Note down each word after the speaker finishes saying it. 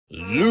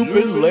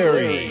Lupin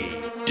Larry,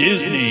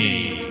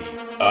 Disney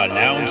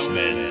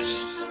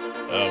announcements.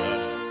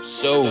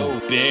 So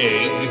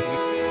big,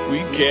 we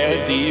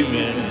can't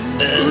even.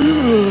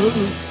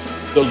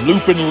 The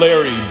Lupin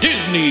Larry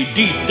Disney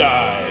Deep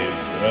Dive.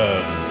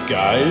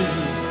 Guys.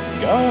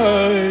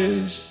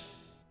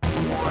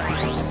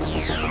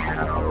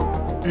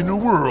 In a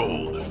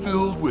world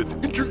filled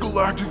with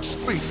intergalactic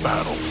space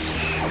battles,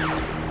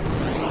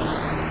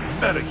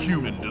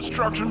 metahuman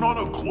destruction on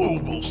a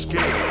global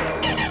scale,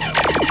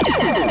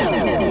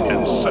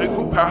 and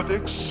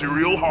psychopathic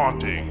serial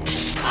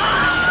hauntings,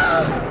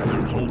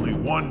 there's only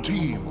one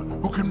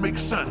team who can make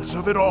sense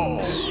of it all.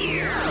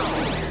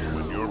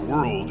 When your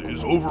world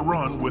is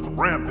overrun with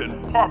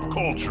rampant pop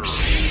culture,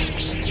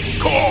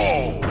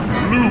 call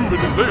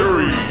Lupin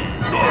Larry,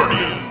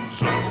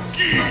 Guardians of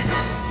Geek.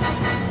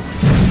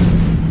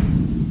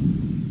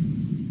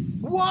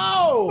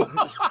 Whoa!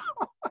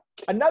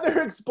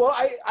 Another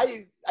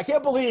I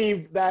can't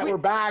believe that we're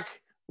back.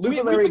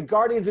 Lupin Larry,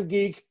 Guardians of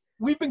Geek.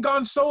 We've been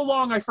gone so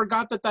long, I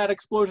forgot that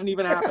explosion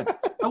even happened.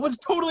 I was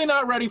totally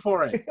not ready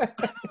for it.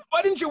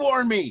 Why didn't you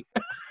warn me?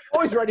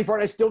 Always ready for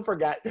it. I still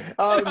forgot.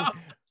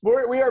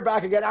 We are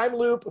back again. I'm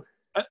Loop.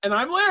 And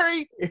I'm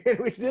Larry.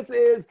 This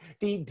is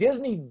the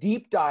Disney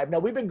Deep Dive. Now,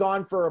 we've been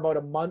gone for about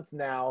a month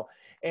now,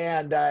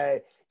 and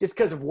just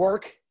because of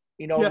work,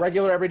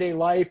 regular everyday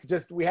life,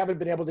 we haven't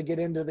been able to get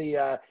into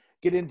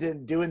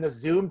doing the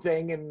Zoom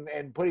thing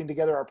and putting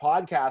together our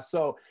podcast.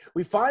 So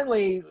we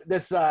finally,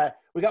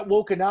 we got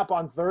woken up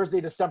on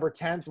Thursday, December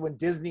 10th, when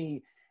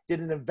Disney did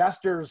an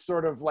investors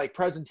sort of like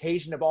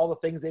presentation of all the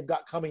things they've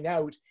got coming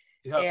out.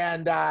 Yep.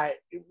 And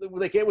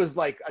it was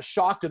like a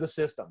shock to the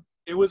system.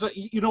 It was,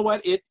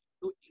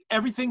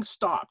 everything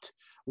stopped.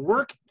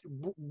 Work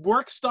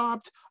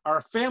stopped.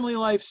 Our family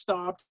life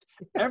stopped.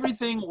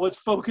 Everything was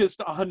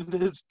focused on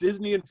this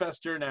Disney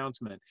investor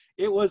announcement.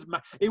 It was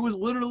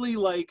literally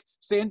like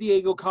San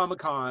Diego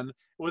Comic-Con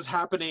was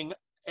happening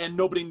and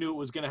nobody knew it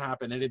was going to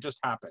happen, and it just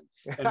happened.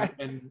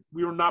 And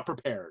we were not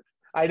prepared.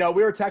 I know.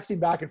 We were texting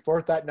back and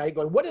forth that night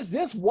going, what is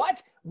this?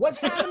 What's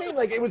happening?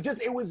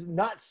 It was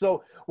nuts.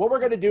 So what we're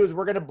going to do is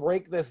we're going to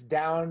break this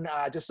down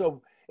just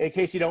so in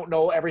case you don't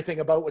know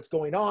everything about what's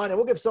going on. And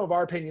we'll give some of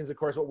our opinions, of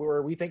course,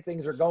 where we think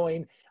things are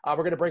going. We're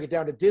going to break it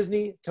down to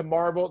Disney, to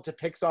Marvel, to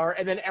Pixar,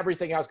 and then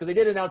everything else, because they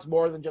did announce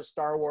more than just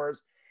Star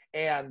Wars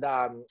and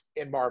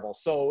Marvel.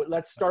 So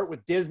let's start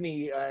with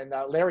Disney. And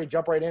Larry,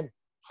 jump right in.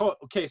 Oh,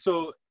 okay,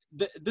 so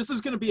this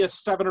is going to be a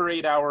 7 or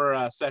 8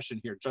 hour session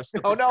here.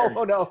 Oh no!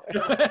 No,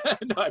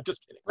 I'm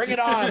just kidding. Bring it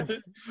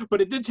on. But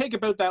it did take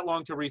about that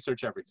long to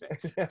research everything.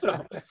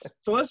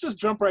 So let's just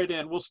jump right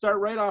in. We'll start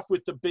right off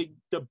with the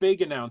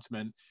big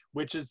announcement,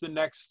 which is the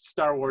next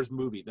Star Wars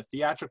movie, the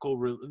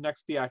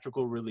next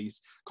theatrical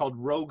release called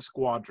Rogue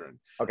Squadron.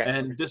 Okay.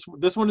 And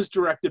this one is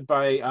directed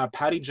by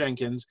Patty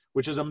Jenkins,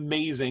 which is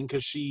amazing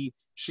because she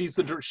was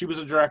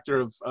a director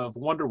of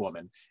Wonder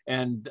Woman,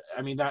 and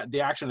I mean that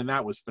the action in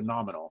that was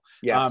phenomenal.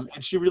 Yes.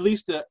 And she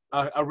released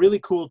a really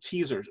cool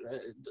teaser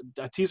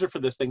for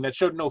this thing that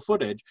showed no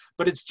footage,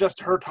 but it's just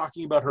her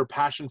talking about her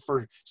passion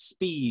for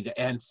speed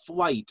and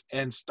flight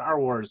and Star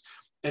Wars.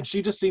 And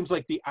she just seems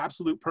like the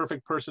absolute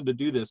perfect person to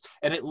do this.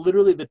 And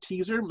the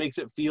teaser makes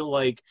it feel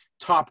like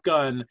Top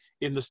Gun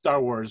in the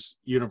Star Wars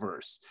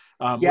universe,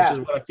 which is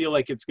what I feel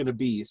like it's going to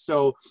be.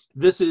 So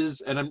this is,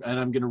 and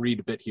I'm going to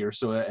read a bit here,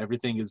 so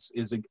everything is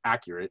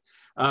accurate.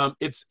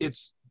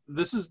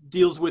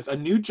 Deals with a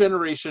new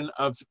generation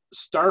of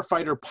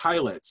starfighter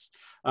pilots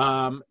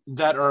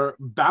that are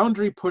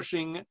boundary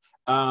pushing.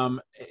 In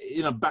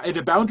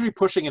a boundary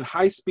pushing and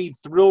high speed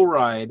thrill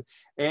ride,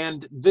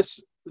 and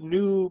this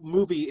new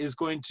movie is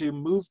going to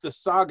move the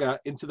saga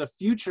into the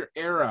future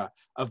era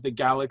of the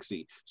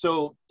galaxy.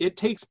 So it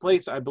takes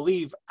place, I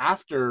believe,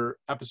 after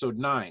episode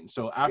 9.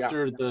 So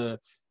after the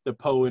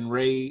Poe and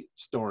Rey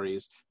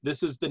stories,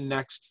 this is the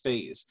next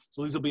phase.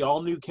 So these will be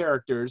all new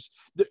characters.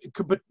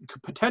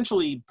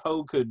 Potentially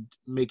Poe could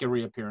make a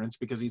reappearance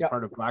because he's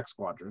part of Black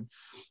Squadron.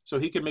 So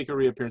he can make a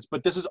reappearance,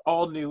 but this is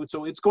all new.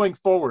 So it's going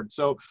forward.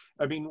 So,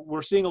 I mean,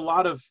 we're seeing a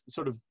lot of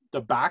sort of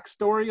the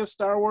backstory of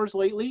Star Wars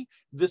lately.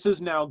 This is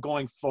now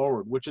going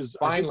forward, which is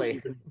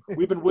finally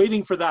we've been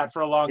waiting for that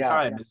for a long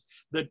time. It's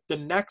the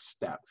next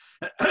step.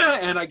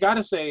 And I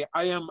gotta say,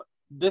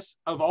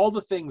 of all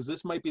the things,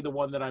 this might be the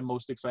one that I'm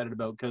most excited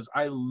about because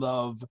I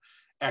love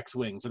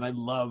X-Wings and I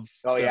love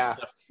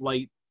the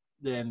flight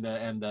and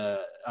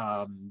the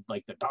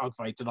like the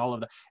dogfights and all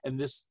of that. And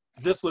this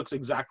looks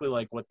exactly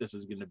like what this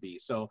is going to be.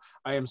 So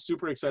I am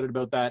super excited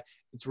about that.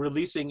 It's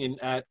releasing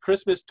at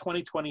Christmas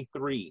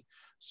 2023.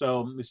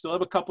 So we still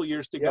have a couple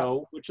years to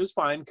go, which is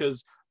fine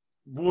because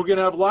we're going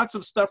to have lots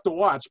of stuff to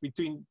watch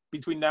between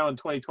now and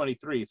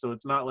 2023. So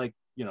it's not like,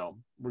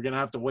 we're going to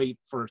have to wait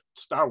for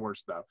Star Wars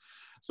stuff.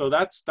 So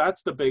that's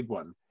the big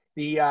one.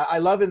 I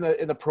love in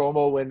the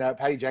promo when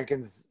Patty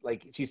Jenkins,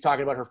 like, she's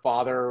talking about her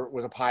father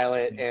was a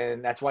pilot,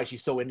 and that's why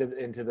she's so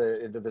into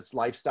this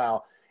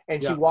lifestyle.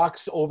 And she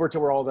walks over to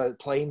where all the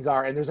planes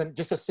are, and there's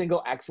just a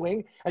single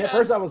X-wing. And at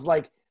first I was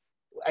like,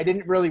 I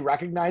didn't really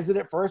recognize it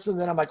at first, and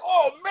then I'm like,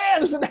 oh man,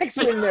 there's an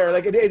X-wing there.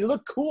 Like it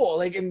looked cool.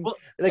 Like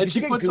like and she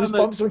get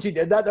goosebumps when she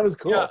did that. That was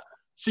cool. Yeah,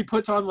 she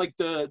puts on like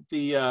the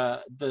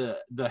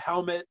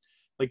helmet,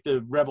 like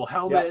the rebel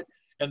helmet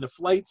and the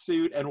flight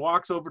suit, and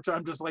walks over to.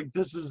 I'm just like,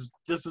 this is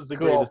the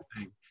greatest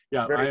thing.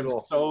 Yeah, I am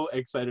so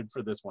excited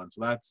for this one.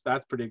 So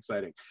that's pretty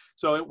exciting.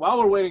 So while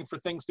we're waiting for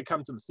things to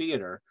come to the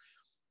theater,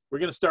 we're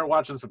gonna start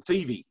watching some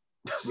TV.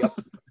 Yep.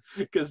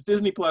 Because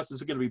Disney Plus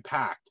is going to be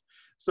packed.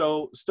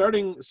 So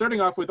starting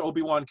off with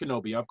Obi-Wan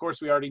Kenobi. Of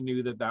course, we already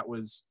knew that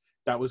was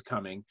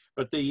coming.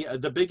 But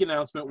the big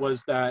announcement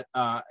was that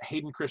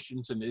Hayden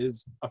Christensen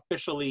is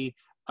officially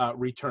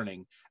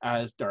returning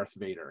as Darth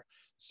Vader.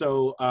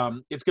 So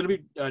it's going to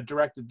be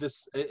directed.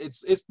 This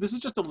is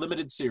just a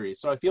limited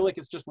series. So I feel like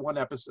it's just one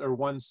episode or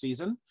one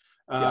season.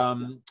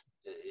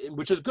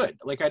 Which is good.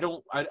 Like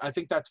I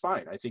think that's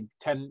fine. I think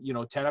 10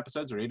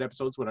 episodes or 8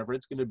 episodes, whatever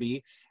it's going to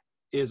be,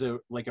 is a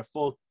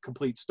full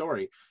complete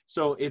story.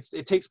 So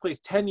it takes place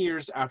 10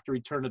 years after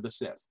Return of the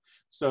Sith.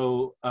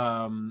 So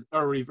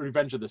or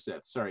Revenge of the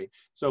Sith, sorry.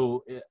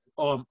 So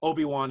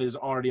Obi-Wan is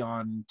already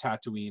on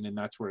Tatooine, and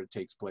that's where it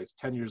takes place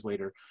 10 years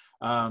later.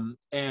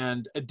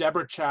 And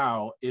Deborah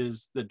Chow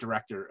is the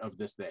director of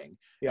this thing.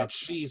 Yeah. And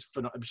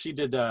she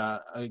did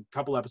a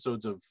couple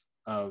episodes of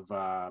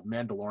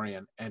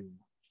Mandalorian, and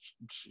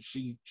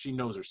she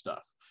knows her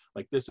stuff.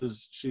 Like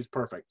she's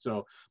perfect.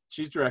 So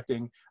she's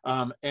directing.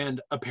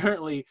 And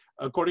apparently,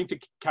 according to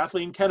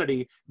Kathleen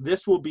Kennedy,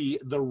 this will be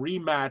the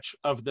rematch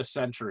of the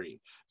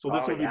century. So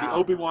this will be the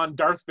Obi-Wan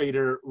Darth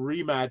Vader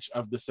rematch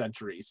of the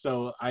century.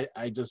 So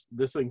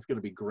this thing's going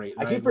to be great.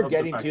 I keep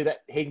forgetting too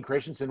that Hayden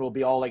Christensen will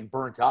be all like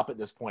burnt up at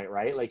this point,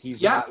 right? Like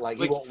he's not like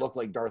he won't look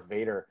like Darth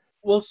Vader.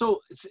 Well, so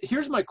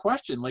here's my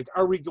question. Like,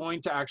 are we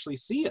going to actually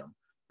see him?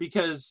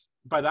 Because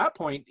by that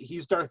point,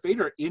 he's Darth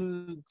Vader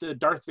in the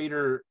Darth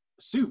Vader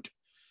suit.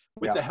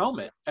 With the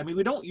helmet. I mean,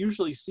 we don't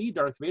usually see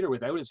Darth Vader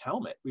without his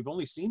helmet. We've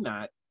only seen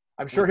that.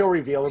 I'm sure he'll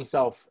reveal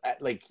himself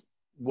at like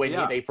when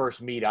they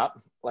first meet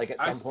up, like at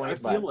some point. I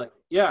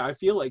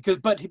feel like,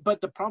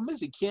 but the problem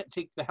is he can't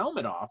take the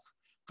helmet off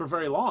for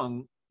very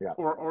long,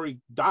 or he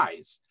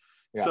dies.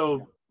 Yeah.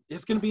 So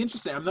it's going to be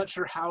interesting. I'm not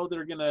sure how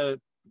they're going to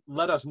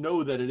let us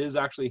know that it is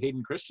actually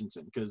Hayden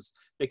Christensen, because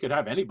they could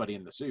have anybody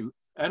in the suit.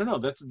 I don't know.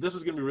 This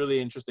is going to be really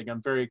interesting.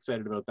 I'm very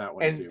excited about that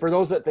one too. And for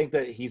those that think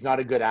that he's not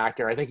a good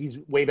actor, I think he's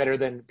way better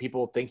than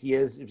people think he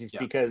is, just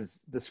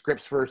because the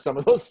scripts for some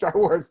of those Star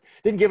Wars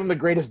didn't give him the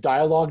greatest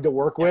dialogue to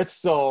work with.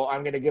 So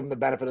I'm going to give him the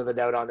benefit of the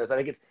doubt on this. I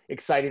think it's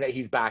exciting that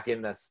he's back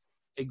in this.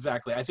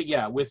 Exactly. I think,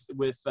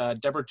 with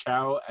Deborah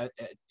Chow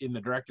in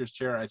the director's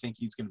chair, I think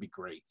he's going to be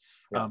great.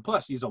 Yeah.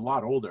 Plus, he's a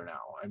lot older now.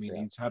 I mean,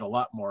 he's had a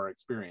lot more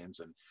experience.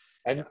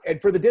 And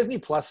for the Disney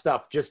Plus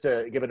stuff, just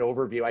to give an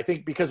overview, I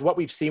think because what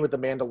we've seen with The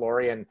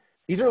Mandalorian,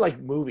 these are like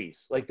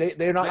movies. Like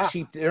they're not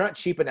cheap. They're not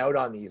cheaping out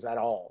on these at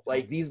all.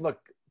 Like these look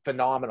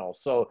phenomenal.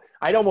 So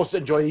I'd almost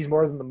enjoy these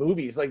more than the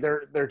movies. Like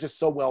they're just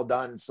so well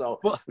done. So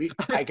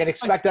I can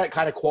expect that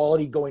kind of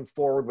quality going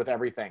forward with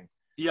everything.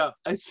 Yeah,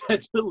 I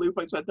said to Loop,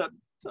 I sent that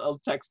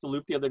text to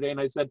Loop the other day, and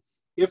I said,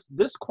 if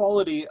this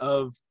quality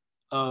of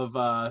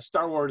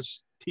Star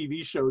Wars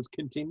TV shows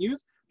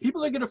continues,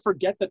 people are going to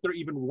forget that there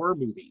even were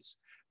movies.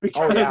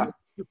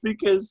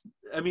 Because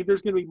I mean,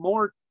 there's going to be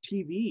more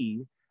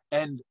TV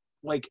and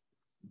like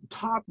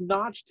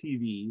top-notch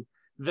TV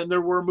than there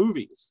were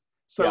movies.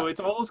 So it's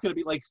almost going to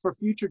be like, for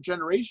future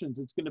generations,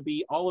 it's going to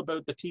be all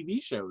about the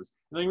TV shows.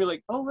 And then you're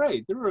like, oh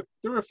right, there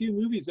were a few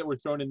movies that were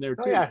thrown in there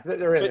too. Oh yeah,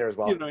 they're in there as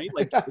well. You know,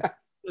 like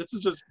this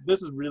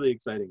is really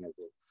exciting, I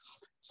think.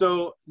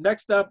 So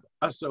next up,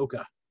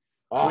 Ahsoka.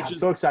 Oh, I'm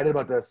so excited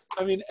about this.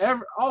 I mean,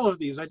 all of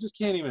these, I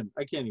can't even.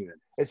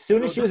 As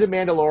soon as she was a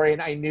Mandalorian,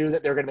 I knew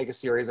that they're going to make a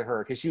series of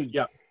her, because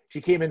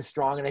she came in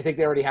strong, and I think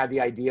they already had the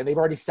idea, and they've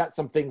already set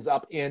some things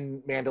up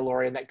in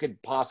Mandalorian that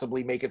could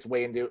possibly make its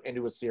way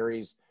into a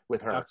series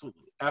with her.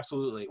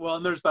 Absolutely. Well,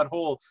 and there's that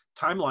whole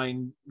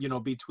timeline,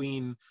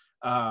 between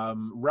Star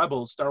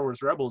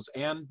Wars Rebels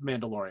and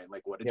Mandalorian.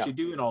 Like, what did she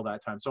do in all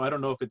that time? So I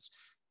don't know if it's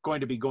going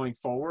to be going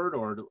forward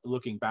or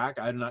looking back.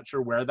 I'm not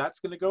sure where that's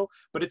going to go,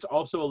 but it's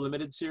also a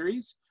limited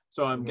series,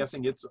 so I'm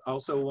guessing it's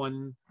also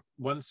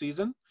one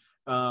season,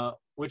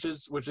 which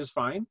is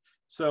fine.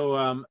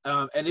 So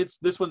and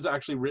this one's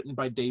actually written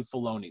by Dave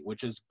Filoni,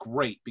 which is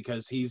great,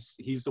 because he's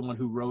the one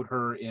who wrote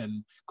her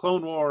in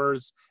Clone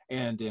Wars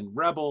and in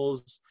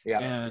Rebels.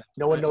 And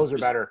no one knows her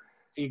better.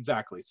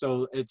 Exactly.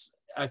 So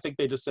I think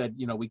they just said,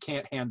 we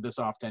can't hand this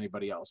off to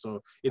anybody else.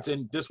 So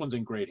this one's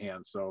in great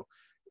hands. So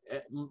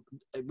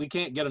we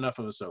can't get enough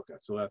of Ahsoka,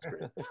 so that's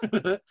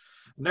great.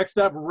 Next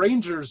up,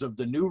 Rangers of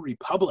the New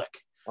Republic.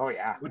 Oh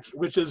yeah,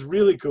 which is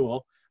really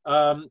cool.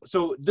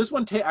 So this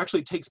one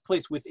actually takes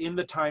place within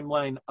the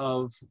timeline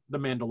of The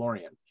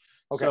Mandalorian.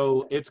 Okay.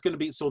 So there's going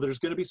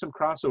to be some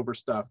crossover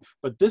stuff,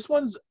 but this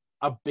one's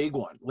a big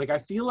one. Like, I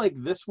feel like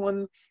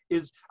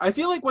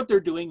what they're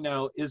doing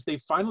now is they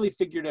finally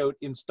figured out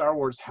in Star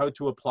Wars how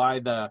to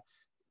apply the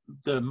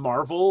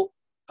Marvel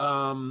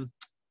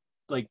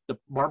like the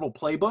Marvel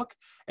playbook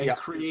and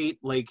create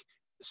like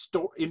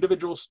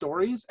individual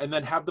stories and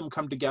then have them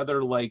come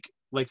together like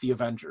the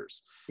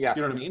Avengers. Yes.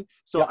 Do you know what I mean?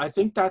 So I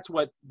think that's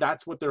what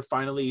they're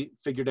finally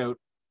figured out,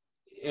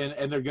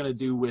 and they're going to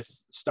do with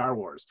Star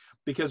Wars,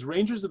 because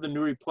Rangers of the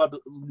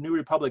New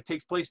Republic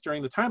takes place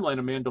during the timeline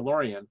of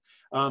Mandalorian,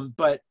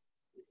 but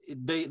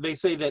they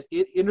say that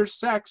it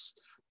intersects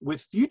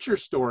with future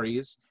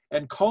stories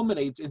and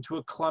culminates into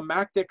a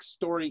climactic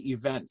story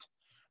event.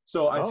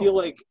 So I feel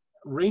like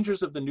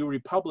Rangers of the New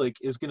Republic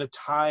is going to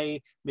tie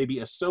maybe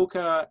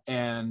Ahsoka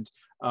and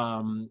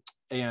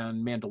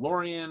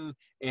Mandalorian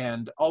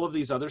and all of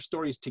these other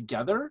stories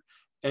together,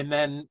 and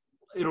then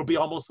it'll be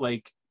almost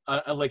like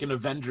an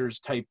Avengers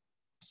type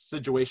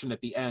situation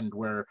at the end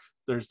where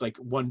there's like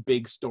one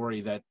big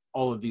story that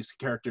all of these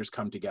characters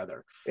come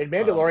together. And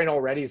Mandalorian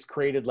already has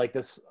created like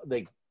this,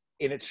 like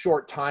in its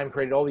short time,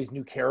 created all these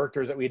new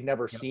characters that we had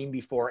never seen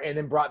before, and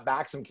then brought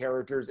back some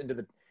characters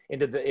into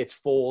its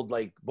fold,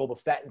 like Boba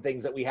Fett and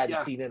things that we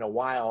hadn't seen in a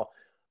while.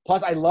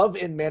 Plus, I love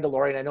in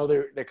Mandalorian, I know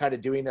they're kind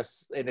of doing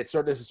this, and this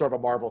is sort of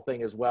a Marvel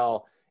thing as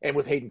well, and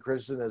with Hayden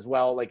Christensen as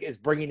well, like is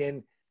bringing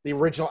in the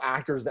original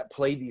actors that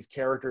played these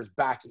characters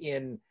back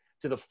in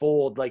to the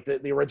fold, like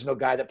the original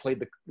guy that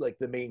played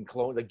the main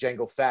clone, like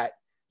Jango Fett.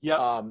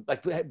 Yeah.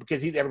 Like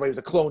because everybody was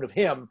a clone of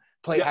him,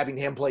 having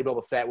him play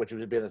Boba Fett, which would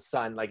have been his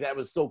son. Like that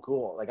was so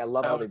cool. Like I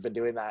love how they've been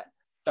doing that.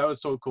 That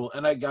was so cool.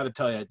 And I got to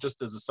tell you,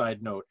 just as a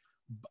side note,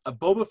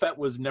 Boba Fett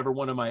was never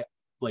one of my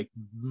like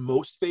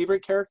most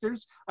favorite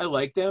characters. I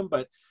liked him,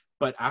 but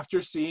after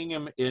seeing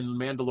him in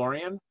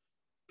Mandalorian,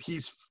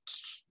 he's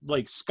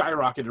like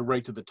skyrocketed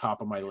right to the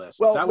top of my list.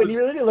 Well, when you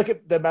really look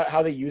at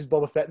how they use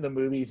Boba Fett in the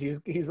movies,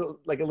 he's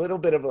like a little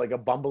bit of like a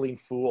bumbling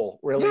fool.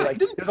 Really,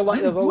 like there's a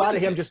lot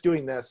of him just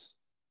doing this.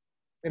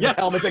 In his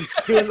helmet, like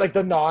doing like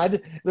the nod.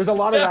 There's a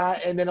lot of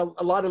that, and then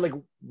a lot of like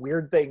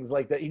weird things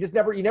like that.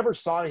 You never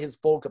saw his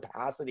full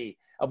capacity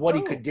of what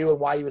he could do and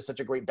why he was such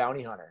a great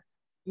bounty hunter.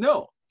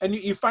 No. And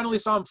you finally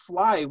saw him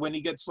fly when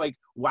he gets like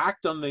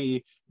whacked on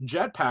the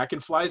jetpack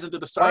and flies into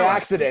the Starlight. By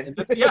accident.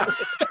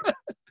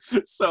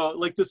 So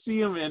like to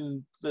see him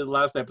in the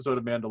last episode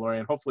of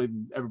Mandalorian, hopefully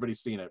everybody's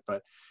seen it,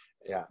 but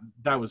yeah,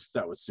 that was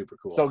super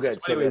cool. So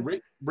good. So anyway,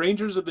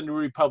 Rangers of the New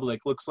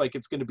Republic looks like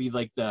it's going to be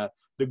like the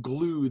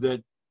glue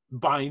that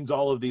binds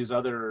all of these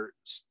other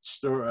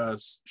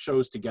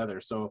shows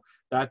together. So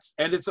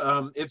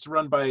it's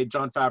run by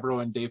Jon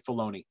Favreau and Dave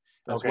Filoni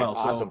as well.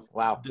 Awesome. So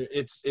wow.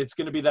 It's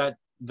going to be that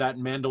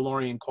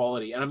Mandalorian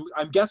quality, and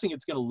I'm guessing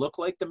it's going to look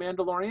like the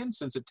Mandalorian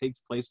since it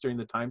takes place during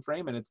the time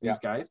frame and it's these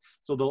guys,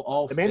 so they'll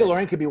all the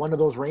Mandalorian could be one of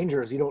those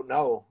Rangers. You don't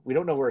know. We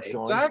don't know where it's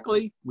going.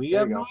 Exactly. We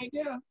have no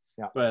idea.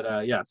 Yeah.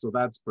 But so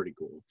that's pretty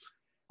cool.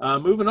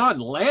 Moving on,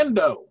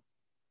 Lando.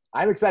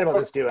 I'm excited about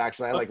this too,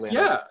 actually. I like Lando.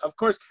 Yeah, of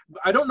course.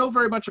 I don't know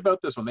very much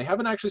about this one. They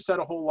haven't actually said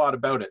a whole lot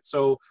about it.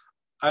 So,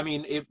 I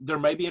mean, if there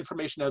might be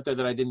information out there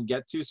that I didn't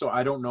get to, so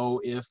I don't know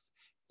if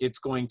it's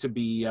going to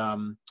be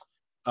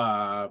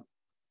the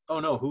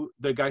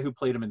guy who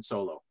played him in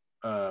Solo.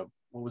 What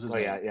was his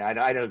name? Yeah,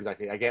 I know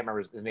exactly. I can't remember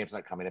his name's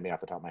not coming to me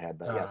off the top of my head,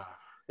 but yes.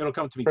 It'll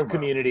come to me from tomorrow.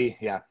 Community.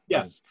 Yeah.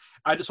 Yes.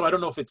 I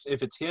don't know if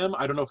it's him.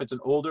 I don't know if it's an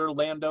older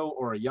Lando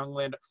or a young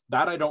Lando.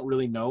 That I don't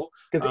really know.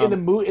 Because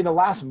in the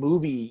last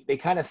movie, they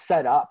kind of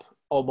set up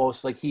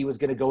almost like he was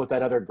going to go with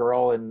that other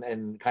girl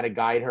and kind of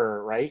guide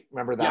her, right?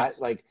 Remember that?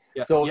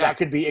 Yes. That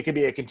could be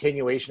a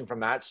continuation from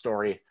that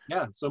story.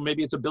 Yeah. So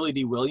maybe it's a Billy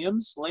D.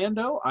 Williams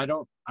Lando.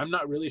 I'm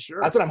not really sure.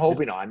 That's what I'm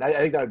hoping on. I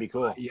think that would be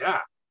cool. Yeah.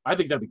 I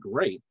think that'd be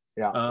great.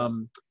 Yeah.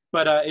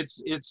 But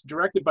it's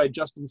directed by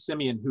Justin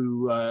Simeon,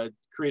 who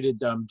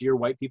created Dear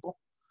White People.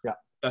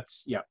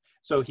 Yeah.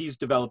 So he's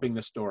developing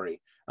the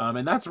story,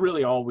 and that's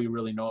really all we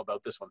really know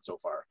about this one so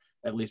far.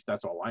 At least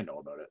that's all I know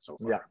about it so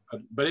far. Yeah.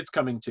 But it's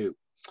coming too.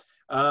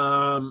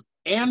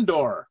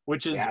 Andor,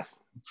 which is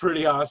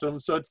pretty awesome.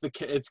 So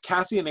it's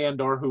Cassian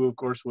Andor, who of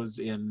course was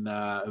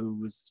who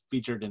was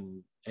featured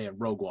in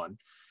Rogue One.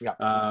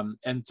 Yeah.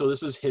 And so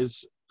this is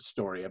his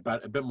story,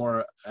 about a bit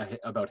more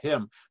about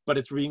him, but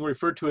it's being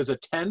referred to as a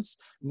tense,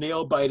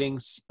 nail-biting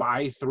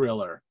spy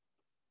thriller.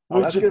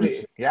 That's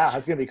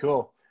gonna be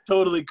cool.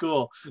 Totally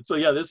cool. So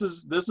yeah, this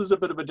is a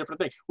bit of a different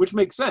thing, which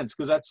makes sense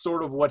because that's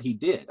sort of what he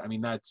did. I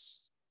mean,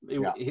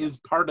 his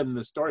part in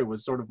the story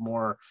was sort of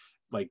more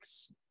like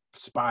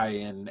spy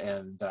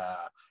and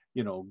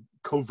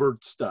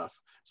covert stuff.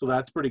 So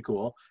that's pretty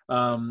cool.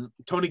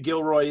 Tony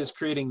Gilroy is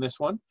creating this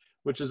one,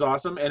 which is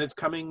awesome, and it's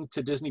coming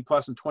to Disney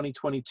Plus in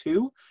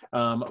 2022.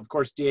 Of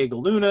course, Diego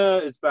Luna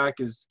is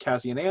back as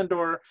Cassian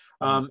Andor,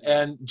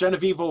 and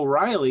Genevieve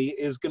O'Reilly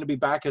is going to be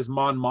back as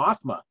Mon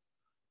Mothma,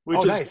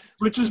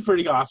 which is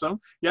pretty awesome.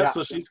 Yep, yeah.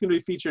 So she's going to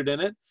be featured in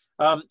it.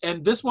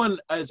 And this one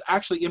is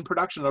actually in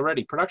production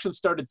already. Production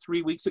started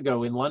 3 weeks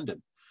ago in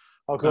London.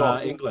 Oh, cool.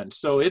 England.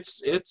 So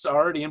it's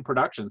already in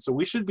production. So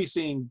we should be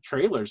seeing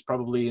trailers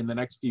probably in the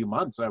next few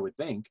months, I would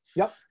think.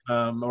 Yep.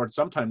 Or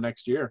sometime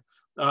next year.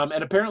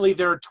 And apparently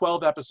there are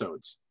 12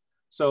 episodes.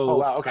 So oh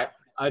wow, okay.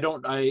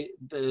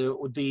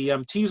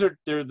 The teaser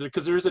there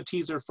because there is a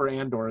teaser for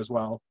Andor as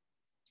well.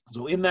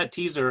 So in that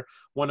teaser,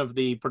 one of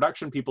the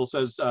production people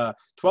says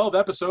 12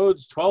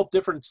 episodes, 12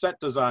 different set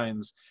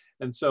designs.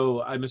 And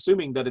so I'm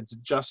assuming that it's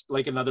just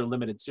like another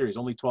limited series,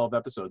 only 12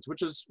 episodes,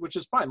 which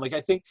is fine. Like,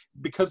 I think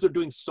because they're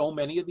doing so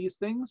many of these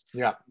things,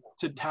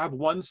 to have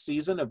one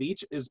season of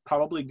each is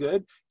probably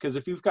good. Because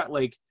if you've got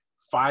like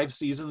 5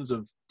 seasons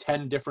of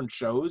 10 different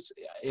shows,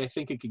 I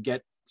think it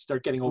could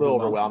start getting a little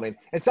overwhelming.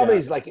 And some of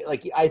these, like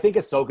I think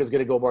Ahsoka's going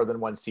to go more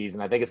than one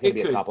season. I think it's going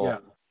to be a couple.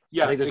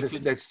 Yeah, I think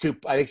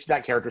I think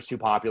that character's too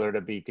popular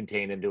to be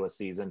contained into a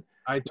season.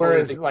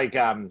 Whereas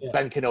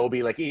Ben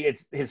Kenobi, like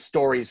his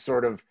stories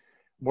sort of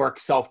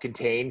work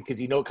self-contained because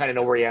kind of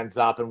know where he ends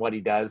up and what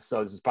he does.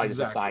 So this is probably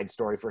just a side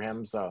story for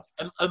him. So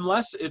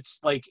unless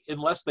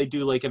they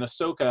do like an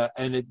Ahsoka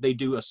and they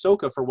do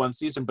Ahsoka for one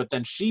season, but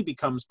then she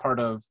becomes part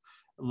of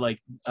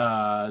like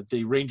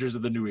the Rangers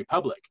of the New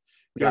Republic.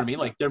 You know what I mean?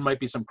 Like there might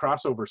be some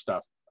crossover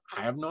stuff.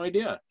 I have no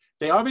idea.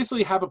 They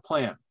obviously have a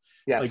plan.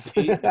 Yes.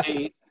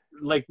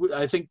 Like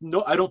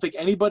I don't think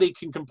anybody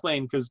can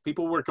complain, because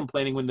people were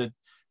complaining when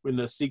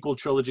the sequel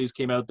trilogies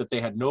came out that they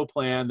had no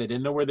plan, they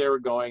didn't know where they were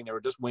going, they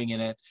were just winging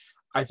it.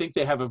 I think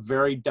they have a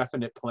very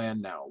definite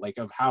plan now, like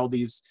of how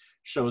these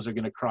shows are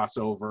going to cross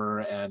over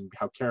and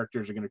how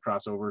characters are going to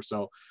cross over.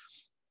 So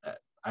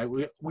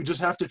we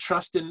just have to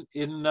trust in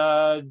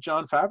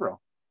Jon Favreau.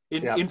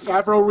 In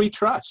Favreau we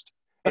trust.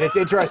 And it's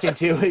interesting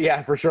too,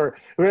 yeah, for sure.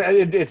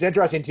 It's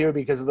interesting too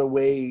because of the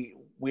way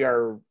we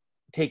are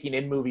taking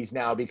in movies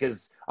now,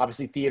 because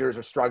obviously theaters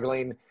are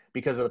struggling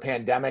because of the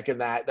pandemic,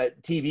 and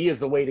that TV is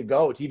the way to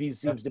go. TV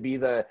seems to be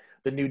the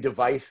new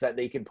device that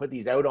they can put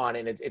these out on,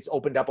 and it's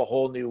opened up a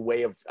whole new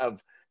way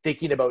of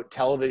thinking about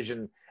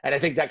television. And I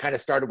think that kind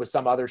of started with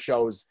some other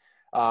shows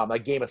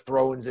like Game of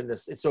Thrones in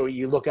this. So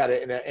you look at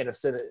it in a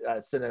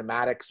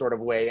cinematic sort of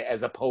way,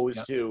 as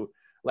opposed to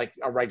like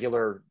a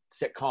regular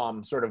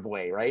sitcom sort of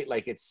way, right?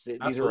 Like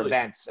these are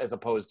events as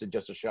opposed to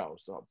just a show.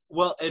 So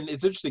well, and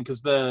it's interesting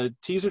because the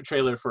teaser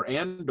trailer for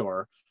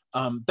Andor,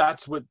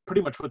 that's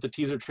pretty much what the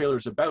teaser trailer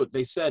is about.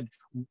 They said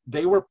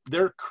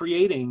they're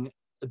creating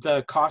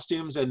the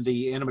costumes and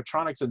the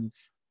animatronics and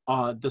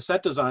the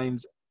set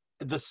designs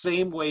the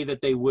same way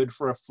that they would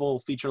for a full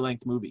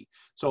feature-length movie.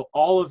 So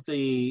all of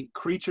the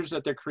creatures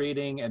that they're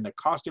creating and the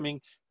costuming,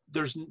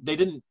 they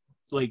didn't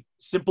like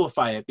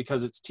simplify it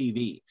because it's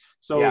TV.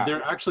 So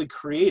they're actually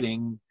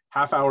creating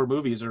half-hour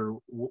movies, or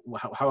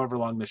however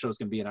long the show is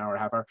going to be, an hour,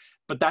 half hour.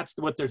 But that's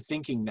what they're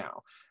thinking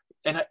now.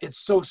 And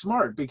it's so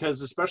smart,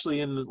 because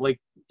especially in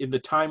the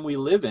time we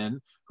live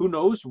in, who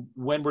knows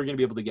when we're going to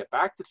be able to get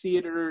back to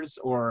theaters,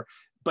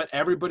 but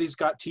everybody's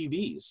got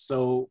TVs.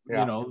 So,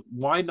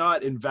 why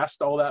not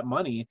invest all that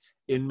money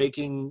in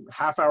making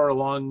half-hour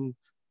long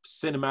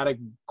cinematic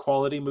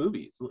quality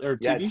movies or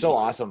TV it's so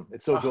awesome.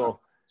 It's so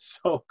cool.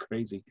 So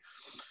crazy.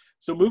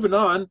 So moving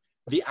on,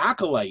 The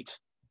Acolyte,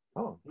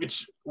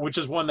 which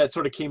is one that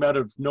sort of came out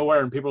of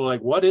nowhere, and people are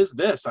like, what is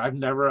this? I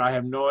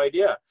have no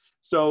idea.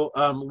 So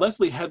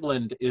Leslie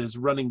Headland is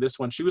running this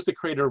one. She was the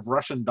creator of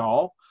Russian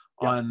Doll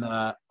on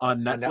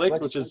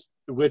Netflix,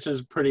 which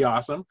is pretty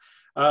awesome.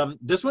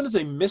 This one is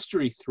a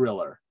mystery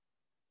thriller.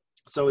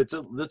 So it's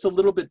a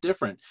little bit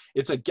different.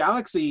 It's a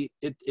galaxy.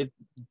 It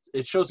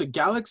shows a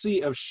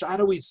galaxy of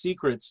shadowy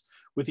secrets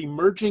with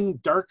emerging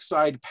dark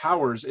side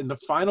powers in the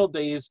final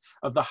days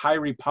of the High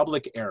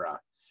Republic era.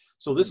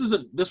 So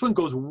this one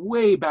goes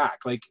way back,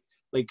 like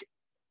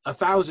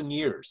 1,000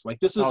 years.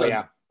 Like this is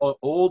an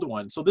old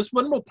one. So this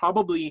one will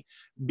probably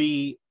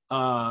be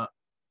like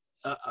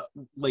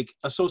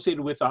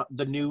associated with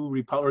the New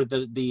Republic,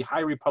 or the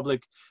High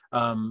Republic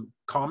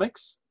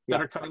comics that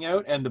are coming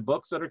out, and the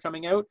books that are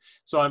coming out.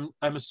 So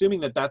I'm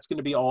assuming that that's going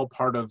to be all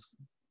part of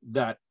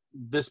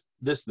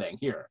this thing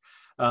here.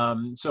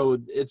 So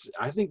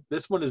I think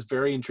this one is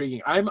very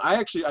intriguing.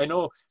 I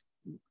know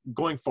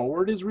going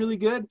forward is really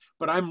good,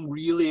 but I'm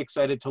really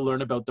excited to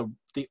learn about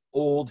the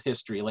old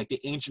history, like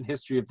the ancient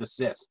history of the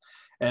Sith,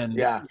 and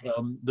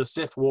the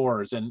Sith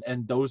Wars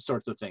and those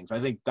sorts of things. I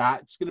think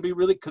that's going to be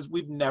really, because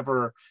we've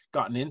never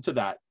gotten into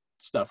that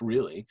stuff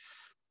really.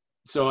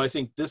 So I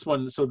think this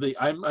one,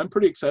 I'm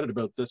pretty excited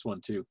about this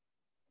one too,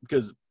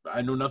 because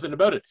I know nothing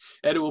about it,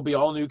 and it will be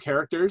all new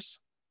characters.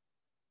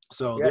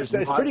 So it's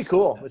pretty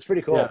cool. It's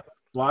pretty cool. Yeah,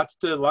 lots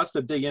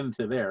to dig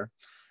into there.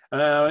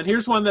 And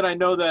here's one that I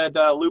know that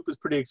Loop is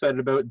pretty excited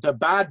about: The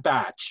Bad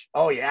Batch.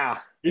 Oh yeah.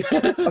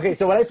 Okay,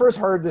 so when I first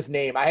heard this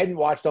name, I hadn't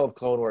watched all of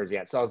Clone Wars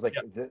yet, so I was like,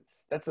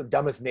 that's the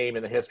dumbest name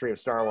in the history of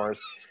Star Wars.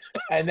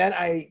 And then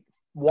I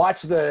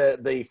watched the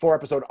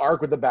 4-episode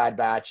arc with the Bad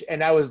Batch,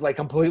 and I was like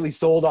completely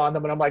sold on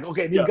them, and I'm like,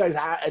 okay, these guys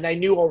and I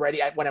knew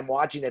already when I'm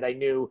watching it, I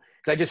knew,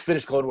 because I just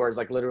finished Clone Wars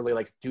like literally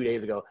like 2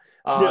 days ago.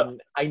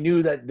 I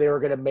knew that they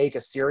were going to make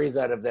a series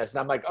out of this, and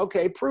I'm like,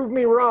 okay, prove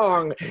me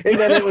wrong. And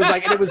then it was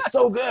like, and it was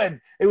so good.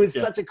 It was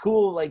such a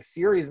cool like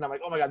series, and I'm like,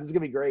 oh my god, this is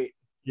gonna be great.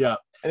 Yeah.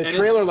 And the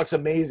trailer looks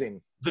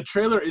amazing. The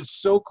trailer is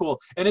so cool.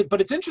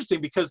 But it's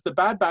interesting because the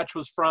Bad Batch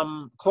was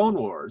from Clone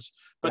Wars,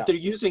 but they're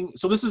using,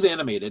 so this is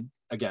animated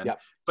again,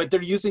 but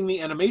they're using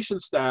the animation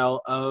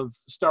style of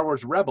Star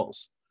Wars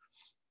Rebels.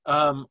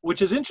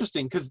 which is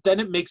interesting because then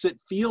it makes it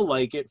feel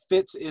like it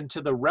fits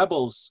into the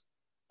Rebels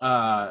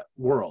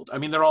world. I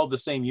mean, they're all the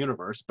same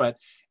universe, but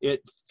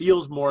it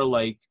feels more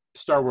like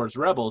Star Wars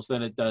Rebels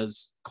than it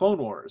does Clone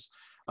Wars.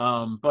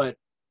 But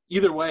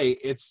either way,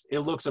 it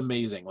looks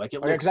amazing. Like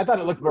it looks. Because I thought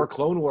it looked more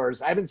Clone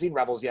Wars. I haven't seen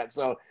Rebels yet,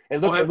 so it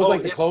looked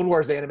like the Clone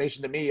Wars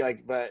animation to me.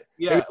 Like, but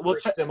yeah, well,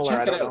 similar.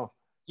 I don't know.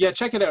 Yeah,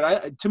 check it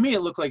out. To me, it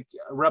looked like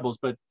Rebels,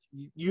 but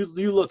you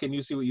look and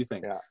you see what you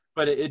think. Yeah.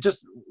 But it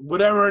just,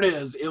 whatever it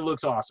is, it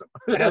looks awesome.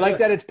 And I like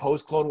that it's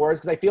post Clone Wars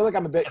because I feel like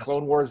I'm a bit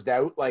Clone Wars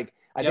out. Like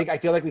I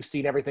feel like we've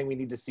seen everything we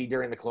need to see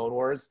during the Clone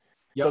Wars.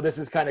 Yep. So this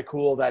is kind of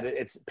cool that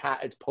it's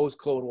post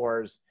Clone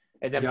Wars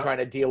and them trying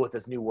to deal with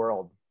this new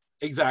world.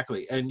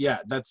 Exactly. And yeah,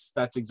 that's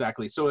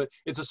exactly. So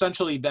it's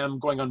essentially them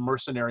going on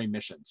mercenary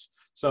missions.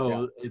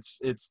 So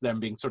it's them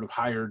being sort of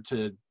hired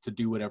to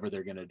do whatever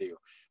they're going to do.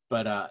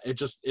 But it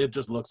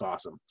just looks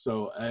awesome.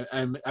 So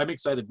I'm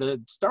excited.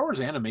 The Star Wars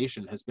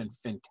animation has been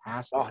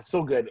fantastic. Oh, it's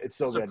so good. It's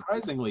so good.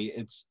 Surprisingly,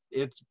 it's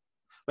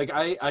like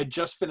I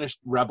just finished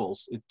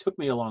Rebels. It took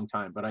me a long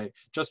time, but I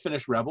just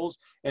finished Rebels.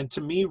 And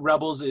to me,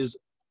 Rebels is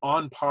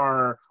on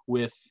par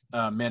with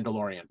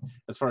Mandalorian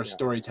as far as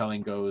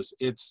storytelling goes.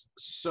 It's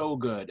so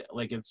good.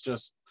 Like it's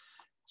just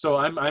so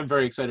I'm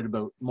very excited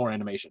about more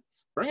animation.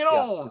 Bring it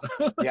on.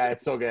 Yeah,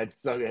 it's so good.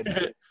 So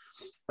good.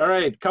 All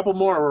right, couple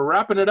more. We're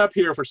wrapping it up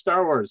here for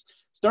Star Wars.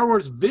 Star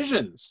Wars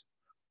Visions,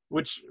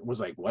 which was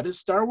like, what is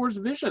Star Wars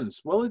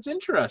Visions? Well, it's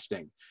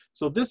interesting.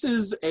 So this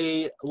is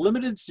a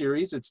limited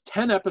series. It's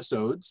 10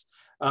 episodes,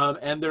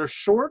 and they're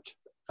short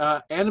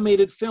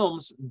animated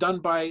films done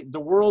by the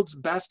world's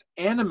best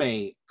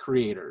anime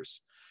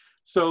creators.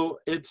 So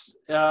it's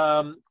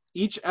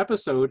each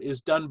episode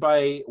is done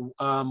by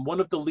one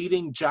of the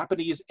leading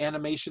Japanese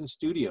animation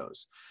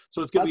studios.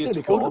 So it's going to be a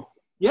total. Cool.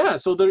 Yeah,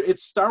 so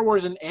it's Star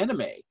Wars and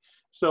anime.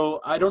 So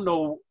I don't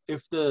know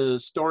if the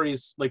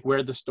stories, like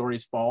where the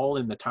stories fall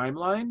in the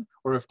timeline,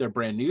 or if they're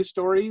brand new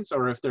stories,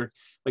 or if they're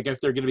going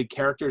to be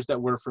characters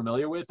that we're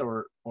familiar with,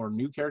 or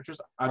new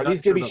characters. Are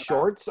these going to be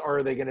shorts, or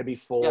are they going to be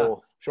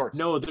full shorts?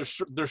 No,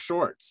 they're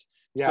shorts.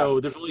 Yeah. So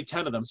there's only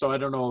 10 of them. So I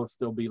don't know if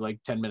they'll be like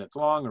 10 minutes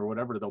long or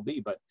whatever they'll be,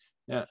 but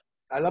yeah.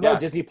 I love how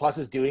Disney Plus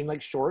is doing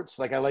like shorts.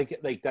 Like I like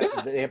it, like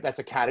that. That's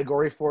a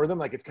category for them.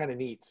 Like it's kind of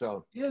neat.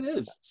 So yeah, it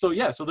is. So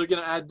so they're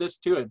going to add this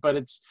to it, but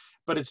it's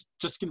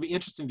just going to be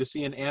interesting to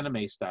see an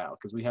anime style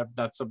because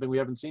that's something we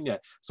haven't seen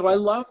yet. So I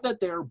love that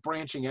they're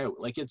branching out.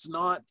 Like it's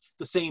not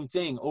the same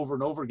thing over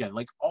and over again.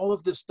 Like all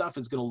of this stuff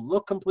is going to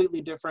look completely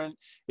different.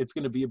 It's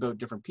going to be about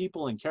different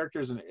people and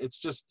characters, and it's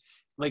just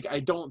like I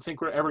don't think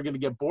we're ever going to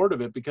get bored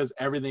of it because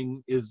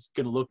everything is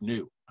going to look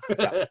new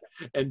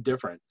and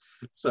different.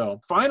 So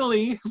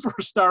finally, for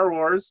Star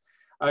Wars,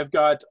 I've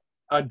got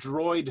a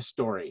droid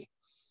story,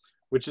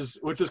 which is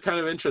kind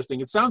of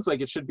interesting. It sounds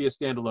like it should be a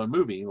standalone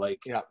movie, like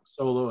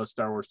Solo, a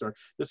Star Wars story.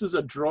 This is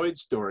a droid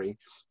story.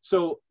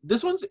 So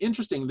this one's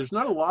interesting. There's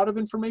not a lot of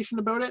information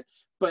about it,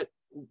 but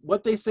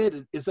what they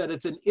said is that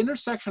it's an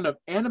intersection of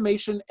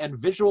animation and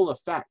visual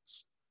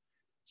effects.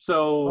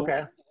 So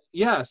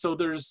so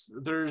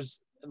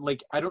there's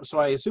like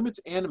I assume it's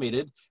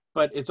animated,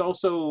 but it's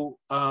also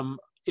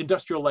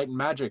Industrial Light and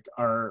Magic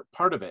are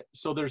part of it.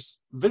 So there's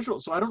visual.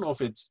 So I don't know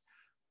if it's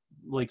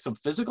like some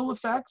physical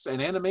effects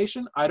and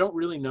animation. I don't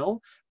really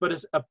know,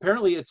 but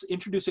apparently it's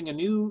introducing a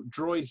new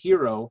droid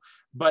hero,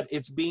 but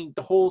the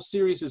whole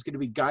series is going to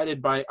be guided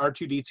by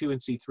R2-D2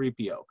 and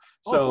C-3PO.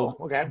 So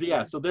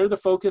cool. So they're the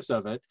focus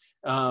of it.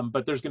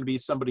 But there's going to be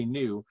somebody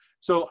new.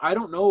 So I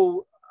don't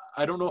know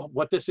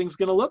what this thing's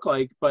going to look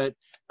like, but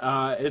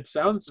it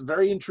sounds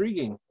very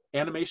intriguing.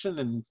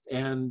 Animation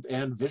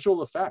and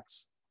visual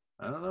effects.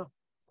 I don't know.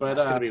 But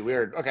it's gonna be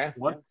weird. Okay.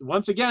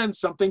 Once again,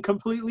 something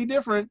completely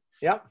different.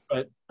 Yep.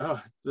 But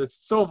there's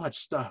so much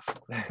stuff.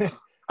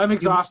 I'm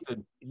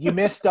exhausted. You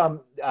missed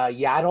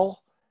Yaddle.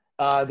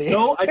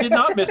 No, I did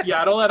not miss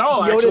Yaddle at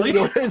all.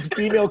 Yoda's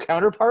female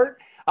counterpart.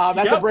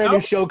 That's a brand new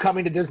show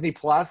coming to Disney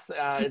Plus.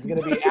 It's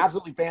going to be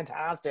absolutely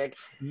fantastic.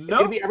 It's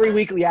going to be every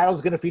week.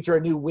 Yaddle's going to feature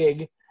a new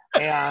wig,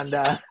 and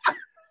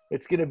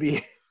it's going to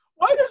be.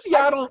 Why does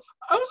Yaddle?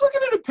 I was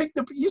looking at a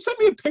picture. You sent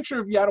me a picture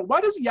of Yaddle.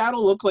 Why does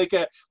Yaddle look like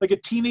a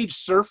teenage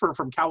surfer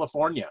from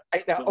California?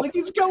 I know. Like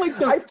he's got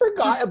like I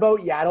forgot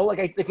about Yaddle. Like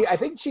I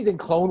think she's in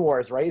Clone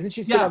Wars, right? Isn't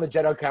she sitting on the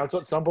Jedi Council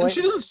at some point? And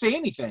she doesn't say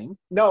anything.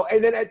 No,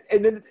 and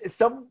then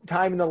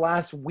sometime in the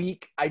last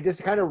week, I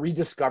just kind of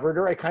rediscovered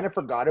her. I kind of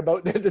forgot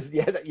about this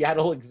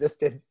Yaddle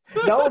existed.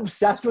 Now I'm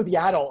obsessed with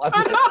Yaddle.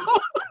 I know.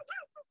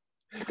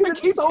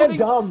 It's so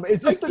dumb.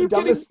 It's just the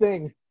dumbest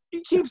thing. He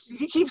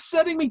keeps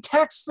sending me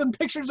texts and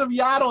pictures of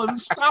Yaddle, and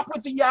stop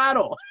with the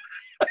Yaddle.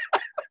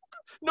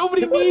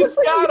 Nobody needs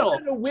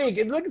Yaddle. In a wig.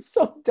 It looks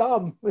so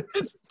dumb.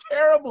 It's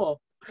terrible.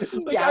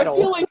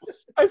 Like,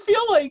 I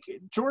feel like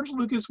George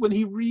Lucas when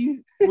he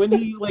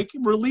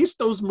released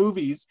those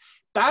movies,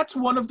 that's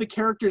one of the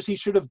characters he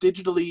should have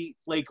digitally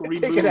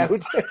removed. Take it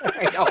out.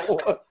 I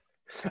know.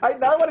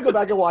 Now I want to go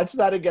back and watch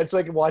that again so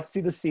I can see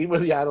the scene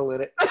with Yaddle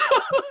in it.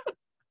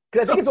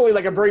 Because I think it's only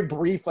like a very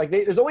brief, like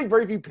there's only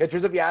very few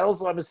pictures of Yaddle,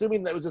 so I'm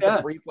assuming that was just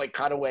a brief like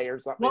cutaway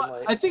or something.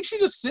 Well, I think she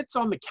just sits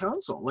on the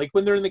council. Like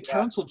when they're in the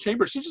council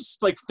chamber, she's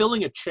just like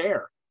filling a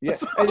chair.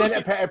 Yes, and then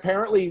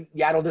apparently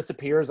Yaddle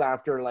disappears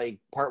after like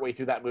partway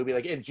through that movie,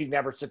 like, and she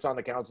never sits on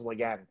the council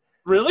again.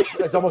 Really?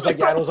 It's almost like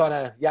Yaddle's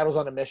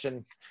on a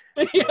mission.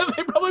 Yeah,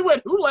 they probably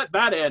went, "Who let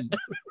that in?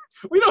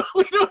 we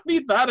don't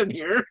need that in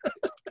here."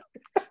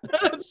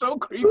 It's so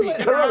creepy.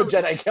 Get her on the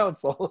Jedi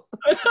Council.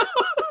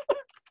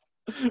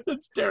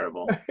 It's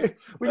terrible.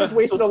 We just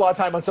wasted a lot of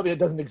time on something that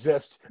doesn't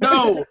exist.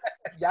 No.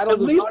 At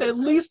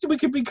least we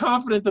can be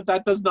confident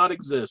that does not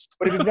exist.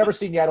 But if you've never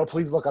seen Yaddle,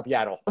 please look up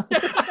Yaddle.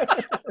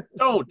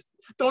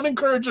 Don't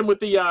encourage him with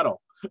the Yaddle.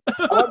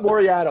 I want more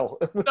Yaddle.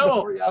 No. The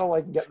more Yaddle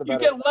I can get, the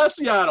better. You get less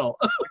Yaddle.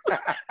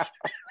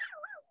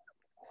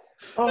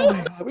 Oh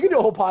my God, we can do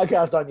a whole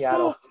podcast on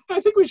Yaddle. Oh,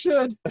 I think we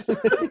should.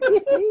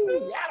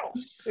 Yaddle.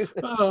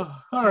 Oh,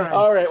 all right.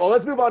 All right. Well,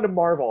 let's move on to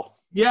Marvel.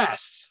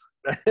 Yes.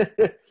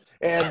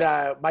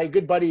 And my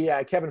good buddy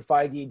Kevin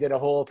Feige did a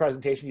whole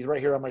presentation. He's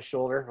right here on my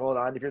shoulder. Hold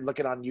on, if you're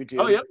looking on YouTube.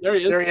 Oh, yeah, there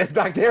he is. There he is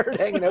back there,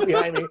 hanging out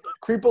behind me,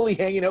 creepily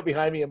hanging out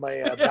behind me in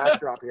my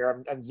backdrop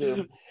here on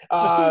Zoom.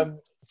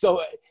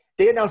 So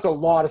they announced a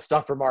lot of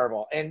stuff for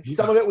Marvel, and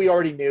some of it we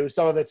already knew.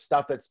 Some of it's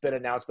stuff that's been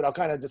announced, but I'll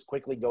kind of just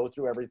quickly go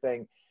through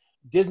everything.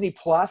 Disney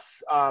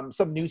Plus,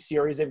 some new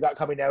series they've got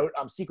coming out.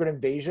 Secret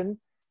Invasion.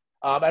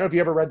 I don't know if you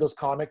ever read those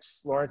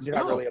comics, Lawrence. You're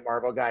not really a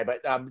Marvel guy,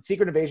 but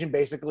Secret Invasion,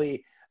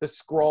 basically the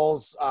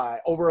Skrulls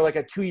over like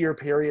a 2-year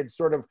period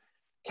sort of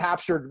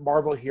captured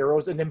Marvel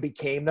heroes and then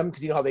became them,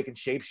 because you know how they can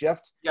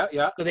shapeshift.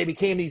 Yeah. So they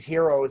became these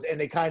heroes, and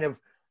they kind of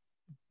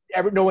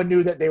no one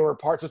knew that they were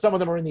part. So some of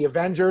them were in the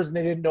Avengers, and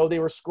they didn't know they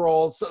were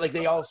Skrulls. So like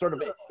they all sort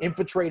of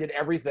infiltrated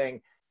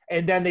everything,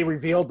 and then they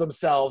revealed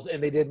themselves,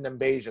 and they did an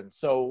invasion.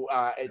 So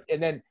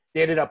and then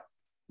they ended up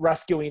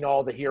rescuing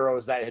all the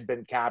heroes that had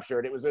been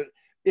captured.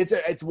 It's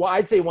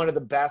I'd say one of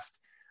the best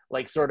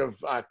like sort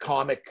of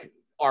comic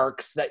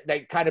arcs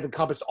that kind of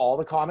encompassed all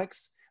the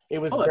comics. It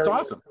was that's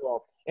awesome.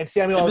 Cool. And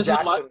Samuel L.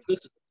 Jackson.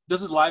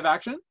 This is live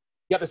action?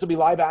 Yeah, this will be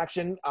live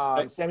action.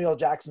 Samuel L.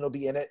 Jackson will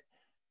be in it,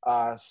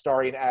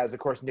 starring as, of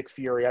course, Nick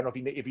Fury. I don't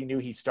know if you knew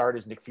he starred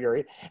as Nick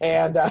Fury.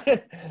 And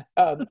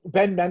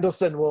Ben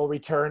Mendelsohn will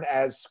return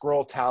as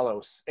Skrull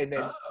Talos, and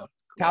then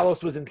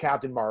Talos was in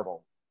Captain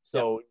Marvel.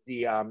 So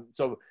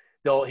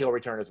he'll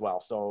return as well.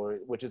 So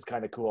which is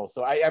kind of cool.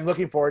 So I'm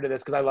looking forward to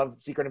this because I love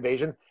Secret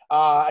Invasion.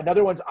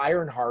 Another one's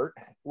Ironheart,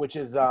 which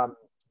is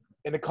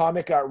in the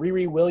comic,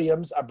 Riri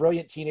Williams, a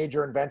brilliant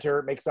teenager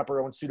inventor, makes up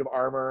her own suit of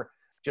armor,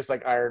 just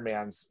like Iron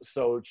Man's.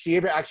 So she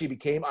actually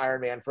became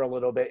Iron Man for a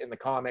little bit in the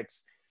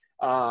comics,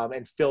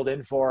 and filled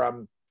in for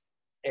him.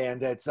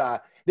 And it's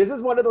this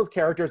is one of those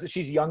characters that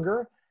she's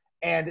younger,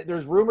 and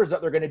there's rumors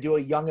that they're going to do a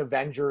Young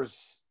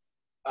Avengers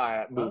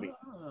movie.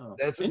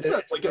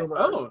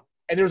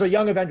 And there's a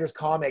Young Avengers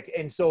comic,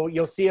 and so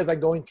you'll see as I'm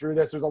going through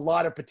this, there's a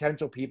lot of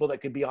potential people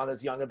that could be on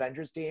this Young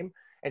Avengers team,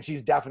 and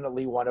she's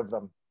definitely one of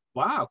them.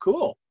 Wow,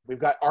 cool. We've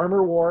got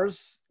Armor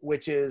Wars,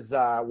 which is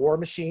War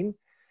Machine,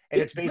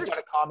 and it's based on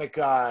a comic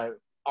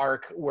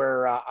arc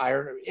where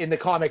in the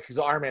comic, because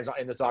Iron Man's not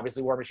in this,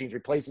 obviously War Machine's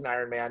replacing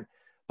Iron Man,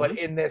 but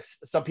in this,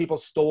 some people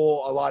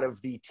stole a lot of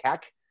the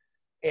tech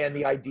and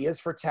the ideas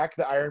for tech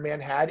that Iron Man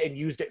had and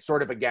used it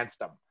sort of against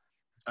them.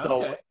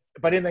 So,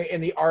 but in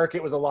the arc,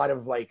 it was a lot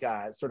of like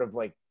sort of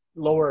like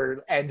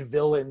lower end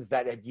villains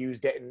that had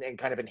used it and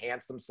kind of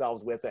enhanced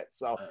themselves with it.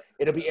 So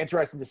it'll be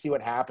interesting to see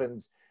what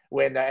happens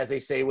when, as they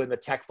say, when the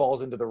tech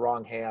falls into the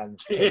wrong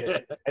hands.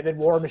 And then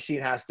War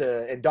Machine has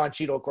to, and Don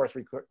Cheadle, of course,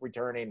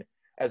 returning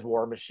as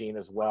War Machine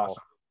as well.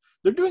 Awesome.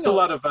 They're doing a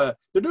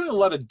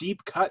lot of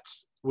deep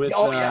cuts with.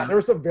 Oh yeah, there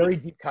were some very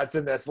deep cuts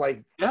in this.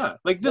 Like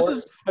this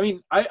is. I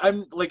mean,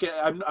 I'm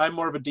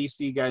more of a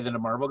DC guy than a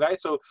Marvel guy,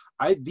 so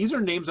these are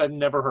names I've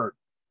never heard.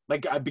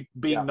 Like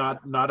being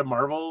not a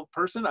Marvel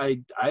person,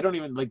 I don't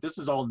even like. This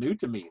is all new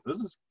to me. This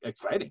is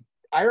exciting.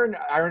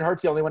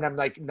 Ironheart's the only one I'm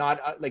like not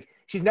like.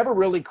 She's never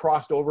really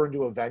crossed over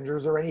into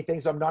Avengers or anything,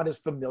 so I'm not as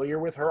familiar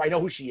with her. I know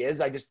who she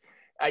is.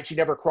 She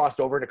never crossed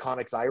over into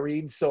comics I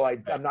read, so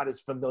I'm not as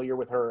familiar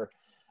with her.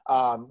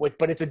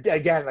 But it's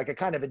again like a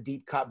kind of a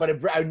deep cut. But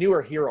I knew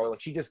her hero.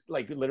 Like she just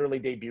like literally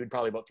debuted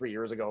probably about 3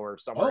 years ago or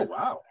somewhere. Oh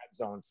wow! In that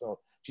zone. So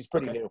she's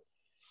pretty new.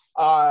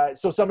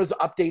 So some of the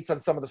updates on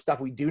some of the stuff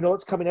we do know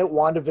it's coming out.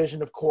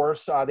 WandaVision, of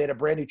course. They had a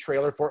brand new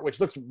trailer for it, which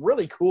looks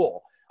really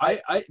cool.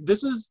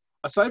 This is,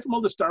 aside from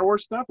all the Star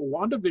Wars stuff,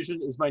 WandaVision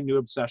is my new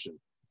obsession.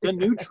 The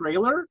new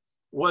trailer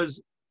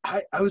was,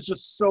 I was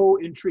just so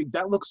intrigued.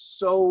 That looks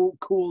so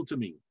cool to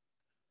me.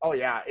 Oh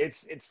yeah,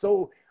 it's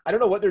so, I don't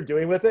know what they're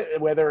doing with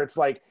it, whether it's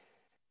like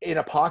in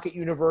a pocket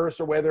universe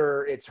or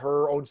whether it's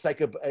her own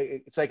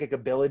psychic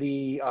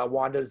ability.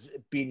 Wanda's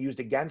being used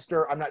against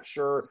her. I'm not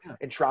sure,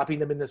 and trapping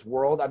them in this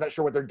world. I'm not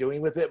sure what they're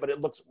doing with it, but it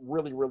looks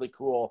really, really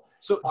cool.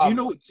 So do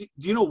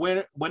you know when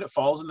it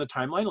falls in the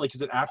timeline? Like,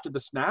 is it after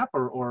the snap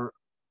or?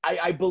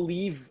 I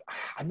believe,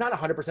 I'm not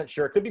 100%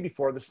 sure. It could be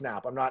before the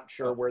snap. I'm not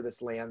sure where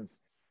this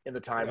lands in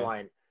the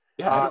timeline.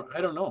 Yeah, I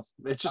don't know.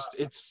 It's just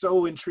it's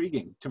so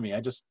intriguing to me.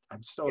 I'm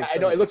so Yeah, I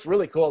excited. know it looks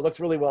really cool. It looks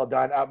really well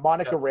done.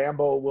 Monica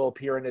Rambeau will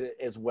appear in it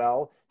as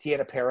well.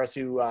 Tiana Paris,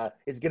 who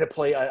is going to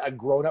play a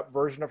grown-up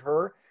version of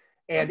her.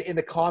 And in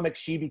the comics,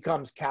 she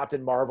becomes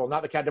Captain Marvel.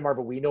 Not the Captain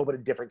Marvel we know, but a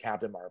different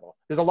Captain Marvel.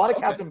 There's a lot of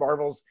Captain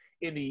Marvels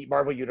in the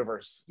Marvel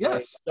universe.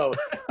 Yes. Right?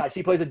 So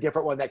she plays a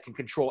different one that can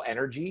control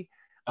energy.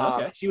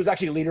 She was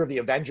actually leader of the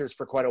Avengers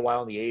for quite a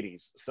while in the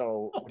 80s.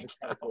 So which is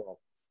kind of cool.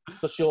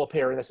 So she'll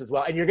appear in this as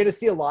well. And you're going to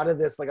see a lot of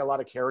this, like a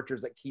lot of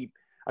characters that keep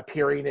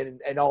appearing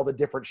in all the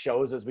different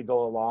shows as we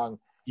go along.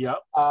 Yep.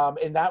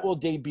 And that will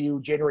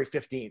debut January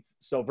 15th.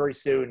 So very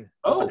soon,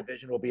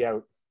 WandaVision will be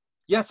out.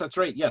 Yes, that's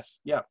right. Yes.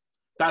 Yeah.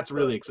 That's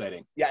really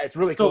exciting. Yeah, it's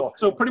really cool.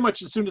 So pretty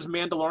much as soon as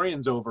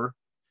Mandalorian's over,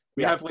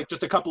 we have like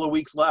just a couple of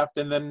weeks left,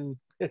 and then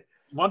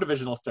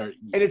WandaVision will start.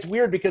 And it's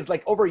weird because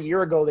like over a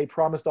year ago, they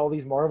promised all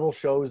these Marvel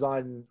shows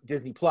on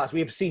Disney Plus. We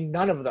have seen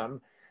none of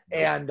them.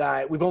 And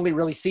we've only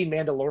really seen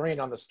Mandalorian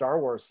on the Star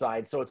Wars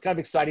side. So it's kind of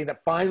exciting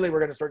that finally we're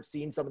going to start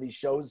seeing some of these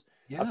shows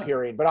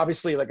appearing. But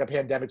obviously, like a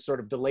pandemic sort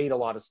of delayed a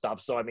lot of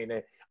stuff. So, I mean,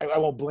 I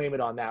won't blame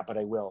it on that, but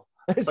I will.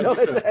 So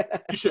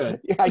you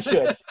should. Yeah, I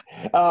should.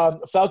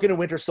 Falcon and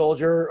Winter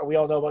Soldier, we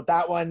all know about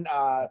that one.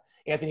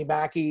 Anthony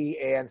Mackie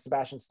and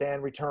Sebastian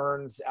Stan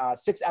returns.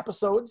 6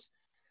 episodes.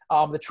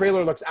 The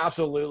trailer looks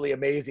absolutely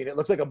amazing. It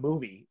looks like a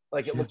movie.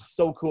 Like, it looks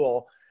so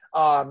cool.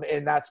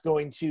 And that's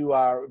going to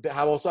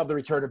also have the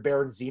return of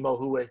Baron Zemo,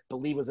 who I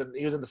believe was in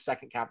the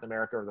second Captain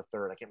America or the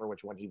third. I can't remember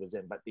which one he was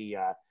in, but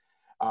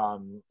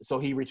so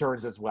he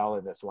returns as well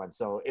in this one.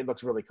 So it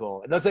looks really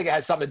cool. It looks like it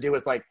has something to do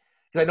with like,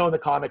 because I know in the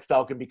comic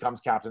Falcon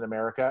becomes Captain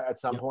America at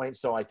some point.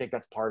 So I think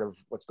that's part of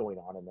what's going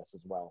on in this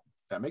as well.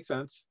 That makes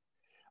sense.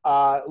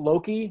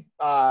 Loki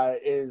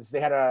they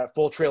had a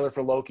full trailer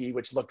for Loki,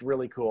 which looked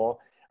really cool.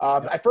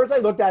 At first I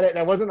looked at it and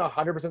I wasn't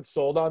 100%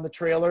 sold on the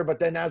trailer, but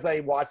then as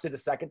I watched it a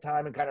second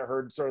time and kind of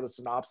heard sort of the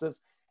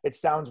synopsis, it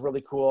sounds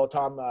really cool.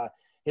 Tom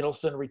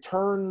Hiddleston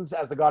returns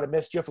as the God of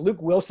Mischief.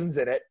 Luke Wilson's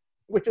in it,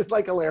 which is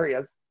like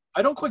hilarious.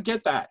 I don't quite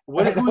get that. Who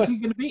is he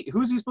going to be?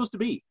 Who's he supposed to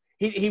be?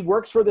 He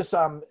works for this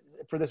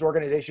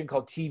organization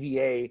called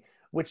TVA,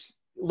 which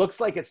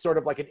looks like it's sort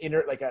of like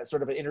a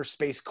sort of an inner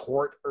space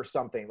court or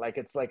something. Like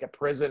it's like a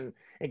prison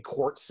and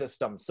court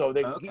system. So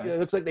it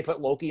looks like they put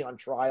Loki on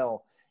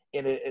trial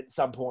in it at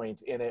some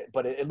point in it,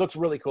 but it looks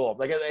really cool.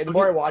 Like the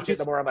more I watch it,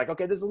 the more I'm like,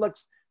 okay, this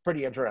looks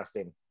pretty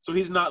interesting. So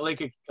he's not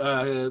like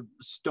a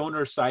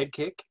stoner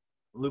sidekick,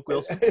 Luke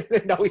Wilson?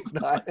 No, he's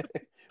not.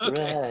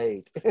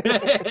 Right.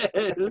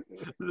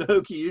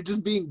 Loki, you're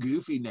just being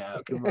goofy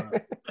now. Come on.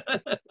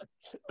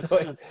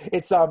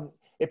 So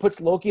it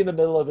puts Loki in the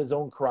middle of his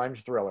own crime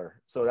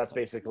thriller. So that's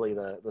basically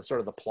the sort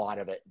of the plot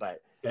of it, but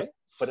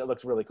it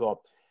looks really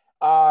cool.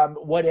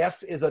 What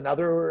If is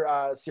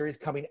another series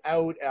coming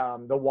out.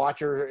 The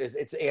Watcher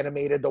it's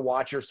animated. The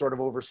Watcher sort of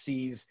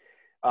oversees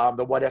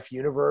the What If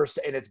universe,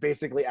 and it's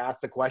basically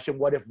asked the question,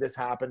 what if this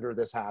happened or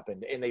this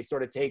happened? And they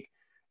sort of take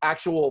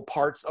actual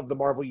parts of the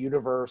Marvel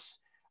universe,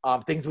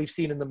 things we've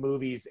seen in the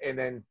movies, and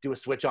then do a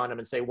switch on them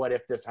and say, what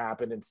if this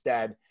happened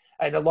instead?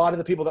 And a lot of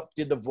the people that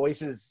did the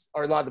voices,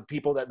 or a lot of the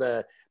people that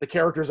the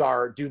characters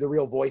do the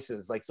real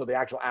voices. Like, so the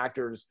actual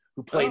actors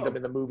who played them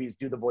in the movies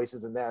do the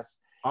voices in this.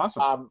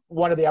 Awesome.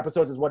 One of the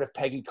episodes is what if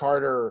Peggy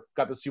Carter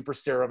got the super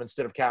serum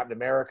instead of Captain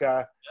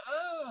America?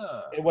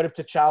 And what if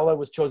T'Challa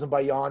was chosen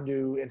by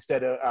Yondu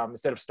instead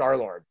of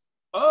Star-Lord?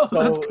 Oh,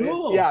 so that's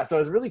cool. So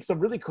there's really some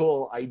really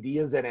cool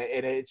ideas in it.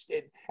 And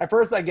it at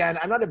first, again,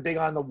 I'm not a big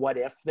on the what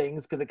if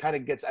things because it kind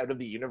of gets out of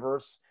the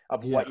universe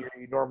of what you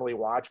normally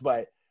watch.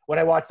 But when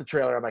I watched the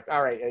trailer, I'm like,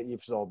 all right,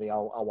 you've sold me.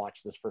 I'll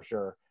watch this for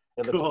sure.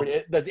 It looks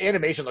pretty. The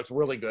animation looks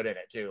really good in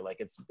it too. Like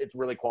it's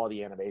really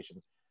quality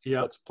animation. Yeah,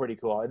 it looks pretty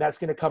cool, and that's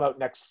going to come out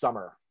next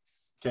summer.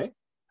 Okay.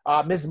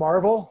 Ms.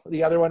 Marvel,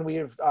 the other one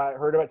we've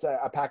heard of, it's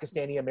a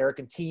Pakistani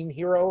American teen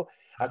hero,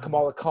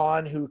 Kamala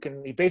Khan, who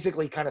can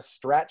basically kind of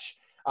stretch.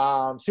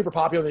 Super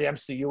popular in the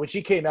MCU. When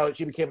she came out,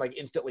 she became like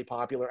instantly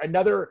popular.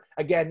 Another,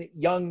 again,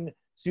 young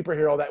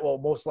superhero that will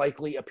most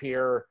likely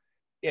appear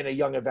in a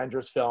Young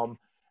Avengers film.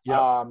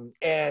 Yeah.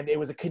 And it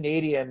was a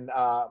Canadian,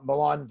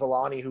 Milan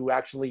Vellani, who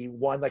actually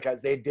won.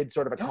 They did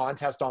sort of a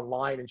contest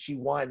online, and she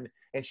won,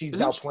 and she's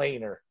now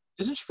playing her.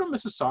 Isn't she from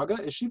Mississauga?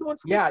 Is she the one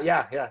from?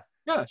 Yeah.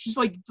 Yeah, she's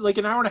like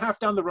an hour and a half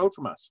down the road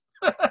from us.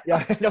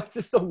 Yeah, I know, it's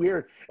just so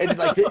weird, and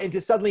and to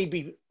suddenly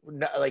be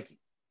like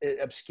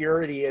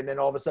obscurity, and then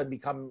all of a sudden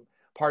become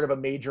part of a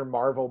major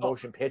Marvel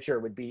motion picture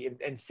would be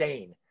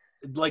insane.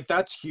 Like,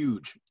 that's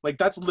huge. Like,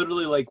 that's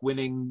literally like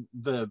winning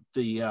the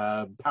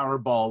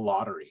Powerball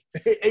lottery.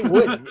 It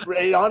would.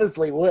 It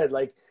honestly would.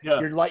 Like,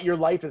 your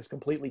life has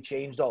completely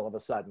changed all of a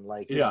sudden.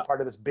 Like, it's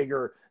part of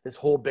this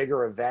whole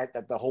bigger event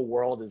that the whole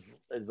world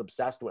is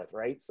obsessed with,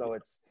 right? So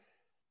it's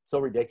so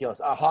ridiculous.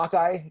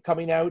 Hawkeye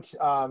coming out.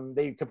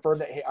 They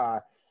confirmed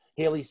that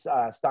Haley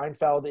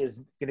Steinfeld is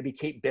going to be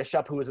Kate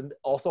Bishop, who is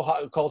also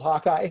called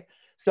Hawkeye.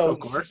 So, of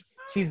course.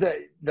 He's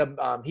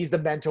the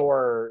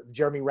mentor.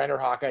 Jeremy Renner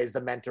Hawkeye is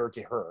the mentor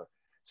to her.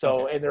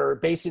 So, and they're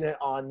basing it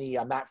on the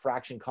Matt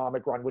Fraction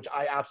comic run, which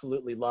I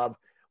absolutely love,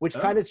 which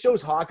kind of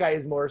shows Hawkeye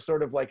is more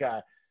sort of like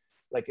a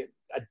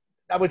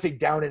I would say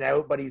down and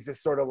out, but he's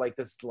just sort of like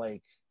this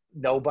like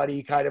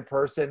nobody kind of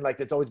person, like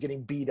that's always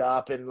getting beat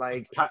up and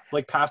like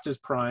past his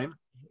prime.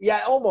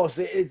 Yeah, almost.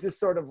 It's just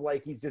sort of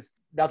like he's just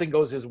nothing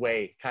goes his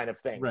way kind of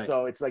thing. Right.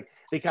 So it's like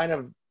they kind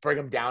of bring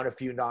him down a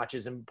few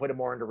notches and put him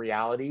more into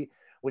reality,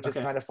 which is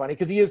kind of funny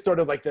because he is sort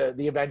of like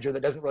the Avenger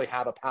that doesn't really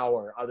have a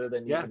power other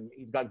than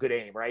he's got good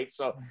aim, right?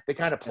 So they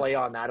kind of play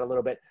on that a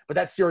little bit. But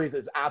that series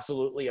is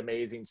absolutely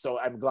amazing. So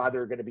I'm glad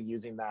they're going to be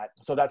using that.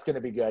 So that's going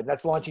to be good. And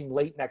that's launching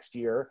late next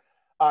year.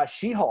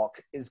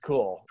 She-Hulk is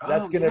cool.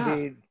 That's going to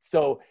be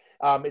so.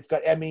 It's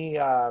got Emmy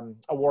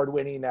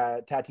award-winning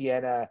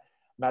Tatiana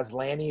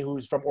Maslany,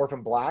 who's from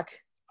Orphan Black,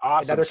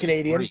 another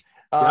Canadian.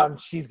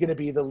 She's going to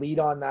be the lead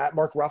on that.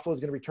 Mark Ruffalo is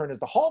going to return as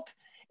the Hulk,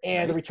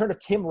 and the return of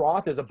Tim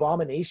Roth as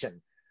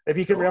Abomination. If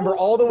you can remember,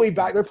 all the way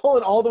back, they're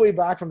pulling all the way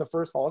back from the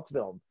first Hulk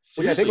film,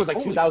 which I think was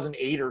like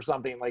 2008 or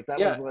something like that.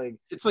 Was like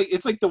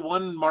it's like the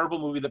one Marvel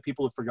movie that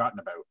people have forgotten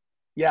about.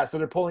 Yeah, so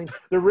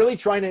they're really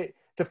trying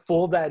to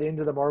fold that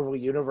into the Marvel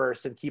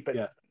universe and keep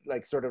it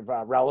like sort of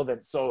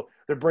relevant. So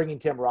they're bringing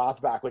Tim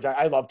Roth back, which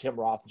I love Tim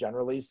Roth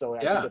generally. So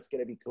I think it's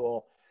going to be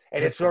cool.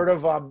 And it's sort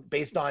of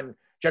based on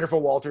Jennifer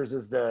Walters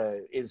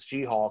is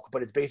She-Hulk,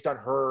 but it's based on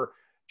her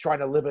trying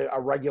to live a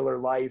regular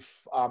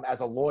life as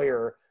a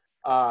lawyer,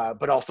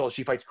 but also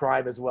she fights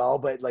crime as well.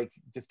 But like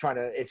just trying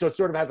to, so it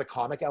sort of has a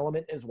comic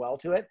element as well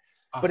to it.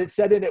 Awesome. But it's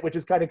said in it, which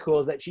is kind of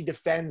cool, is that she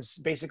defends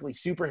basically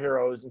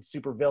superheroes and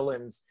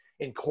supervillains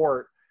in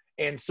court.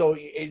 And so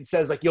it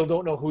says like you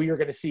don't know who you're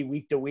going to see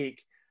week to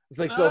week. It's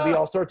like so it'll be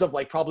all sorts of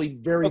like probably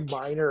very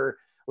minor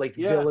like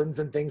villains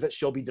and things that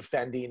she'll be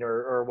defending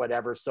or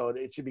whatever. So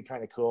it should be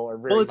kind of cool. Or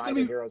very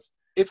minor heroes.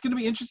 It's going to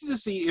be interesting to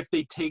see if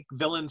they take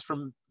villains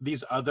from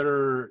these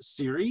other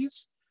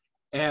series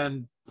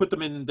and put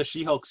them in the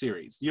She-Hulk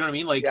series. You know what I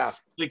mean? Like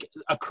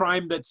a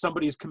crime that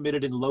somebody's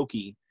committed in the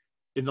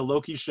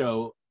Loki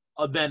show,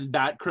 then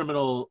that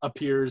criminal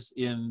appears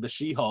in the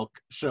She-Hulk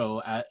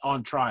show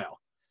on trial.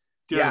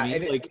 You know what I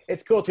mean? And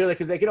it's cool too,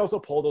 because they can also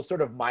pull those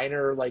sort of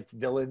minor like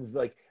villains,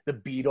 like the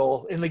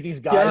Beetle, and like these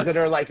guys that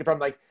are like from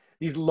like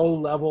these low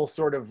level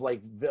sort of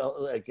like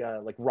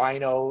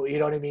Rhino. You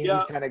know what I mean?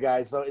 These kind of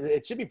guys. So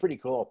it should be pretty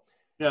cool.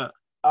 Yeah.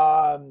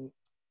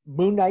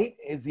 Moon Knight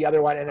is the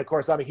other one, and of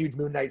course I'm a huge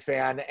Moon Knight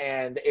fan,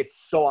 and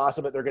it's so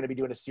awesome that they're going to be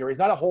doing a series.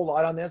 Not a whole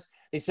lot on this.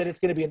 They said it's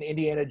going to be an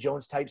Indiana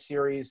Jones type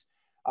series.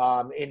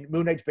 And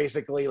Moon Knight's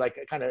basically like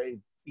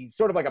he's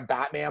sort of like a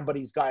Batman, but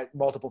he's got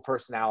multiple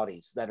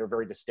personalities that are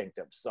very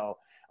distinctive. So,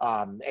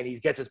 and he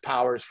gets his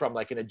powers from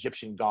like an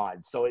Egyptian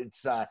god. So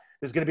it's,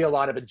 there's going to be a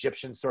lot of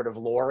Egyptian sort of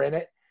lore in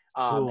it.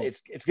 Cool.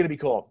 It's going to be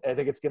cool. I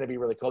think it's going to be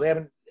really cool.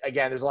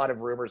 There's a lot of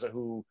rumors of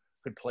who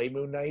could play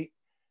Moon Knight,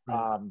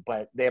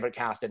 but they haven't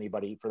cast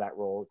anybody for that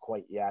role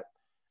quite yet.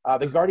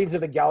 The Guardians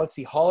of the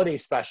Galaxy holiday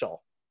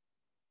special.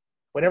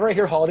 Whenever I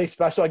hear holiday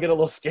special, I get a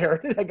little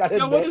scared. I gotta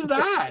admit. What is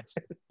that?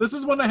 This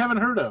is one I haven't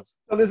heard of.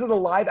 So this is a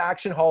live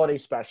action holiday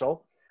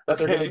special that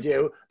they're going to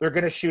do. They're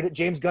going to shoot it.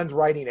 James Gunn's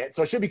writing it,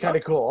 so it should be kind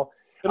of cool.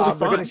 They're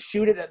going to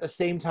shoot it at the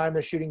same time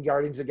they're shooting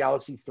Guardians of the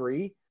Galaxy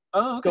 3.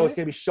 Oh, okay. So it's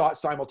going to be shot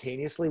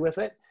simultaneously with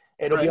it.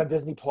 It'll be on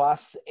Disney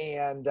Plus,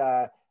 and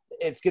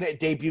it's going to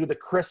debut the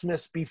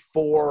Christmas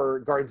before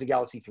Guardians of the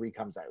Galaxy 3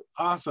 comes out.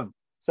 Awesome.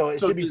 So it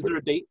should be. Is there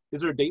a date?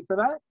 Is there a date for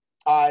that?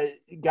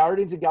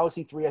 Guardians of the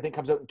Galaxy 3, I think,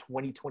 comes out in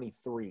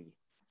 2023.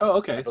 Oh,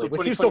 okay. So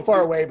which seems so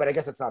far away, but I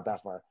guess it's not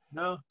that far.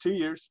 No, 2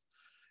 years.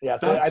 Yeah,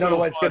 so I don't know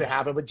what's going to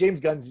happen, but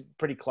James Gunn's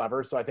pretty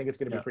clever, so I think it's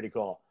going to be pretty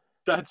cool.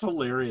 That's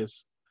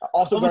hilarious.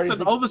 Also,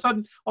 all of a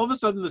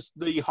sudden,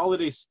 the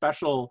holiday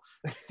special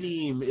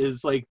theme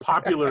is like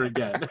popular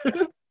again.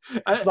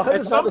 As long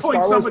as it's not the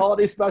Star Wars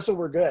holiday special,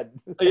 we're good.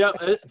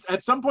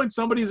 At some point,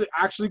 somebody's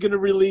actually going to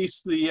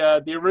release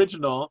the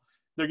original.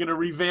 They're going to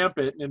revamp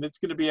it, and it's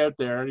going to be out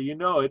there. You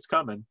know it's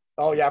coming.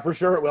 Oh, yeah, for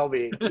sure it will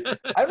be.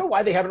 I don't know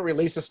why they haven't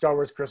released a Star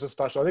Wars Christmas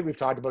special. I think we've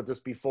talked about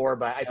this before,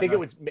 but I think it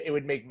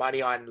would make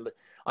money on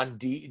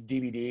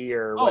DVD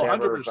or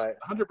whatever.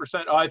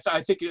 100%.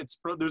 I think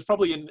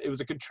it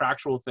was a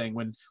contractual thing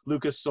when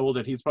Lucas sold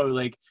it. He's probably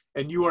like,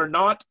 and you are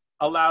not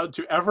allowed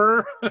to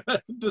ever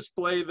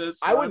display this.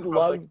 I would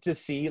love to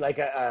see like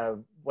a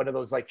one of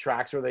those like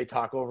tracks where they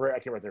talk over it. I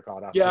can't remember what they're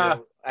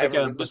called. Like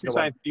a Mystery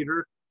Science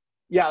Theater.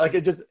 Yeah, like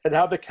and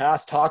have the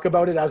cast talk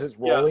about it as it's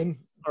rolling.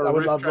 Yeah. I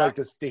would love like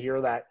to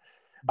hear that.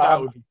 That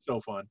would be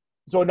so fun.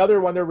 So another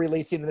one they're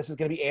releasing, and this is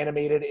going to be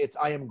animated. It's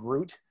I Am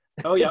Groot.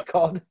 Oh yeah, it's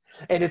called,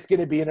 and it's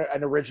going to be an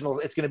original.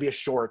 It's going to be a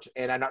short,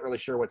 and I'm not really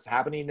sure what's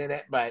happening in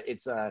it, but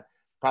it's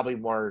probably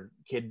more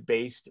kid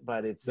based.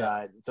 But it's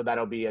so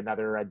that'll be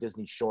another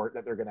Disney short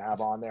that they're going to have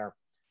on there.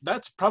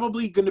 That's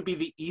probably going to be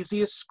the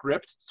easiest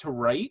script to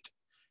write.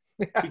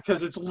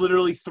 Because it's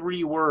literally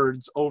 3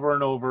 words over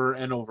and over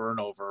and over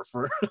and over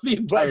for the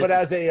entire. But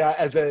as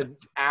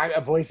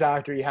a voice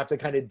actor, you have to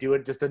kind of do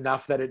it just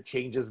enough that it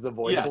changes the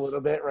voice a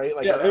little bit, right?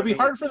 Like it'd be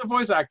hard for the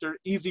voice actor,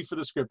 easy for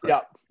the script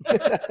writer.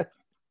 Yeah.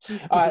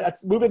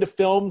 Let's move into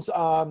films.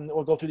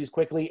 We'll go through these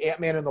quickly.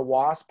 Ant-Man and the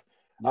Wasp.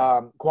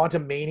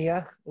 Quantum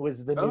Mania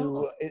was the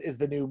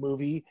new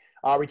movie.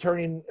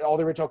 Returning, all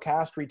the original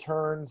cast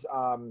returns.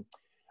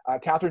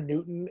 Catherine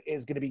Newton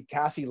is going to be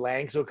Cassie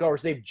Lang. So of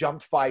course they've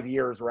jumped 5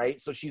 years, right?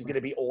 So she's going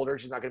to be older.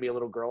 She's not going to be a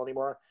little girl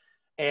anymore.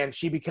 And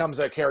she becomes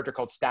a character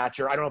called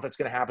Stature. I don't know if it's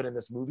going to happen in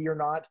this movie or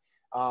not,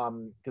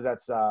 because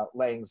that's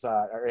Lang's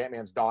or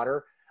Ant-Man's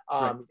daughter.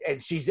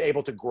 And she's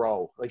able to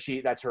grow. Like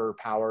that's her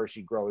power.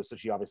 She grows. So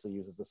she obviously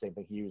uses the same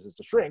thing he uses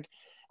to shrink.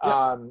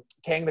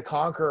 Kang the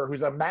Conqueror,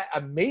 who's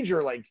a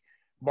major like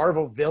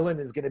Marvel villain,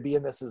 is going to be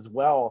in this as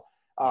well.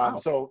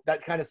 So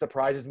that kind of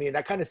surprises me. And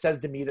that kind of says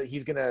to me that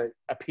he's going to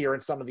appear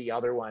in some of the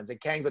other ones. And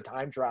Kang's a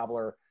time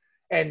traveler.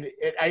 And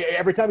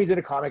every time he's in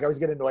a comic, I always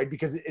get annoyed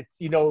because it's,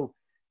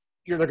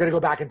 they're going to go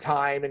back in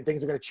time and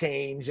things are going to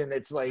change. And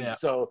it's like,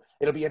 so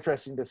it'll be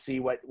interesting to see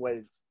what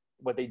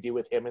they do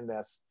with him in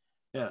this.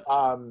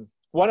 One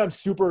I'm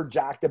super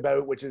jacked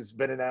about, which has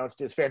been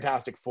announced, is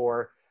Fantastic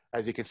Four.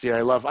 As you can see,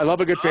 I love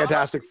a good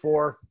Fantastic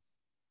Four.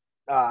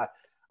 I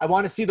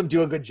want to see them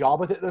do a good job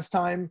with it this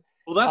time.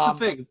 Well, that's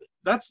the thing.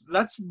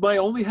 That's my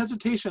only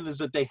hesitation, is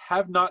that they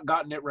have not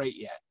gotten it right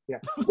yet. Yeah.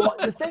 Well,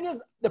 the thing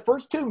is, the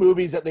first two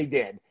movies that they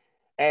did,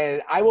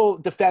 and I will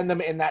defend them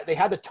in that they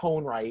had the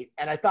tone right,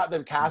 and I thought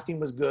the casting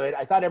was good.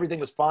 I thought everything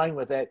was fine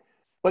with it,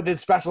 but the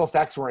special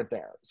effects weren't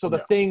there. So the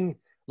thing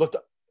looked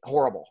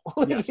horrible.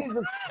 I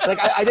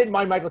didn't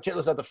mind Michael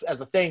Chiklis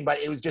as a thing, but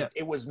it was just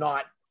it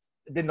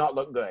did not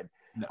look good.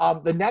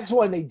 No. The next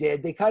one they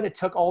did, they kind of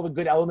took all the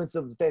good elements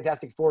of the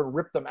Fantastic Four and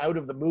ripped them out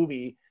of the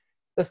movie.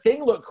 The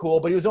Thing looked cool,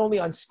 but he was only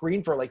on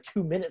screen for like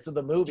 2 minutes of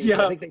the movie.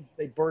 So I think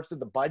they bursted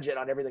the budget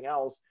on everything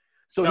else.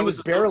 So he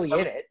was barely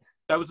in it.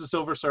 That was the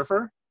Silver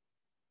Surfer?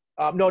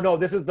 No,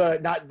 this is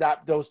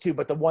those two,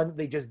 but the one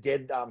they just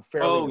did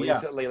fairly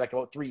recently, like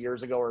about 3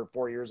 years ago or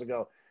 4 years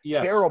ago.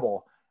 Yes.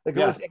 Terrible. Like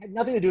it had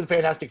nothing to do with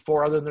Fantastic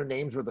Four other than their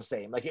names were the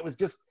same. Like it was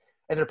just,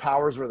 and their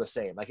powers were the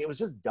same. Like it was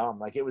just dumb.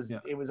 Like it was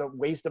a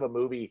waste of a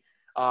movie.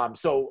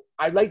 So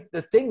I like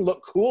the Thing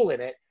looked cool in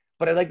it,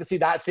 but I'd like to see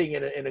that Thing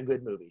in a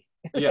good movie.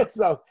 Yeah.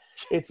 So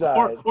it's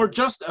or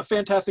just a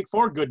Fantastic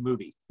Four good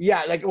movie.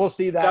 Yeah, like we'll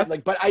see that.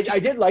 But I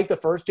did like the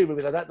first two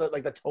movies. I thought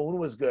like the tone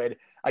was good.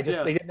 They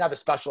didn't have the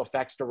special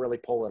effects to really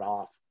pull it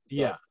off.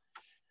 So,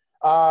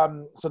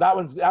 so that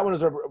one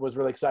was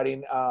really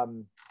exciting.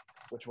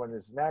 Which one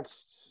is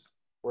next?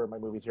 Where are my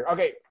movies here?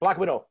 Okay, Black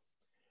Widow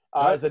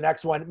is the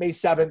next one. May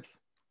 7th.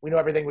 We know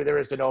everything there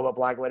is to know about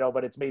Black Widow,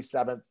 but it's May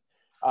 7th,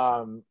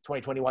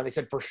 2021. They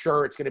said for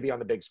sure it's going to be on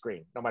the big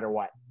screen, no matter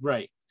what.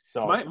 Right.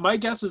 So my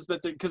guess is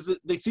that because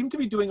they seem to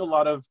be doing a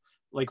lot of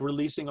like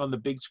releasing on the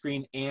big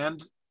screen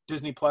and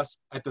Disney Plus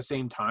at the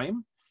same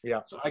time. Yeah.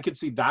 So I could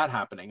see that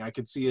happening. I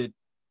could see it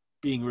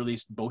being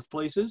released both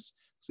places.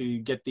 So you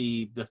get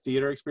the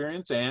theater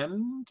experience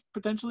and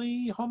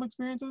potentially home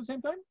experience at the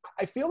same time.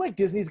 I feel like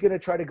Disney's going to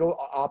try to go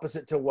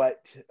opposite to what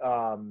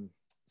I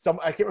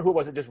can't remember who it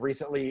was that just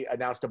recently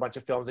announced a bunch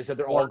of films. They said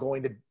they're all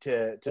going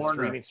to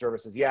streaming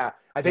services. Yeah.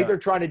 I think they're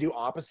trying to do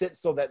opposite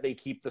so that they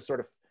keep the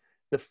sort of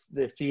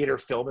the theater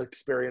film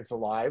experience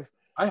alive.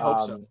 I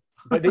hope so.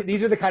 But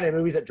these are the kind of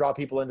movies that draw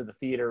people into the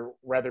theater,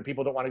 whether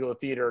people don't want to go to the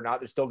theater or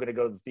not. They're still going to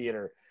go to the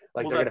theater.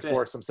 Like they're going to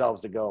force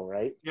themselves to go,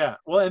 right? Yeah.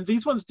 Well, and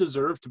these ones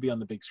deserve to be on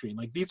the big screen.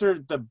 Like these are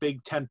the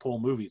big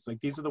tentpole movies. Like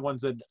these are the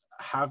ones that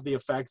have the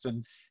effects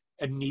and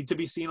need to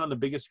be seen on the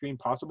biggest screen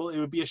possible. It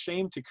would be a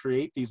shame to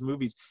create these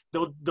movies.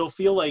 They'll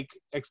feel like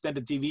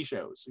extended TV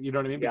shows. You know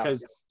what I mean?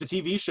 Because the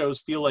TV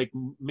shows feel like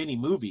mini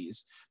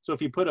movies. So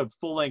if you put a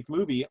full-length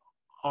movie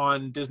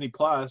on Disney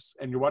Plus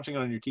and you're watching it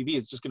on your TV,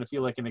 it's just going to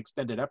feel like an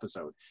extended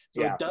episode.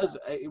 So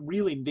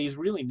these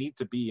really need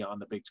to be on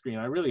the big screen.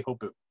 I really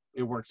hope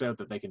it works out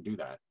that they can do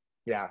that.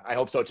 Yeah, I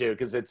hope so too,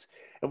 because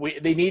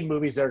they need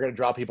movies that are going to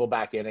draw people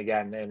back in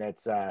again. And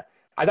it's I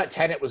thought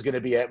Tenet was going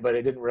to be it, but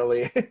it didn't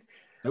really.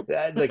 Nope.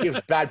 Like it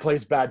was bad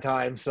place, bad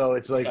time. So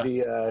it's like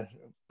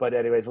but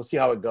anyways, we'll see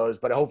how it goes.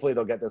 But hopefully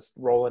they'll get this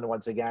rolling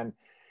once again.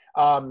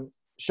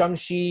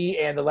 Shang-Chi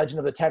and the Legend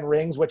of the Ten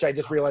Rings, which I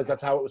just realized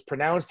that's how it was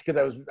pronounced because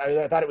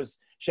I thought it was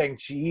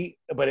Shang-Chi,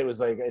 but it was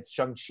like it's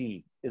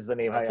Shang-Chi is the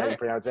name how you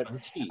pronounce it.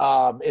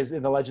 Is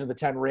in the Legend of the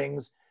Ten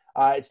Rings.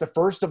 It's the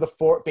first of the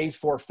Phase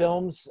 4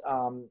 films,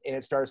 and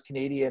it stars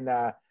Canadian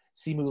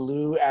Simu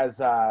Liu as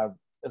well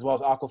as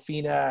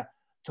Awkwafina,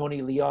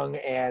 Tony Leung,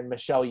 and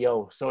Michelle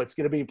Yeoh. So it's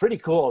going to be pretty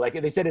cool. Like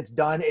they said, it's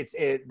done.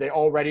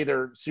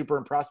 They're super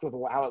impressed with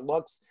how it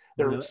looks.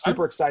 They're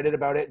super excited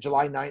about it.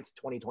 July 9th,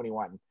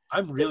 2021.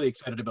 I'm really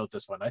excited about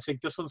this one. I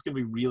think this one's going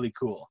to be really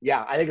cool.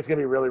 Yeah, I think it's going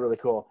to be really, really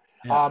cool.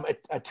 Yeah.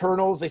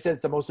 Eternals, they said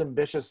it's the most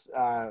ambitious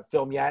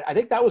film yet. I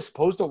think that was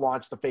supposed to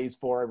launch the Phase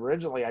 4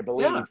 originally, I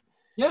believe.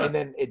 Yeah. And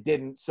then it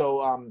didn't.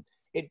 So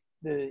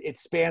it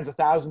spans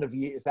thousands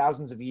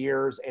of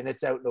years, and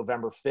it's out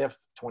November 5th,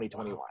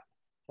 2021.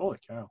 Holy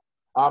cow.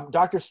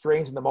 Doctor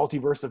Strange and the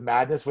Multiverse of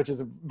Madness, which is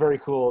a very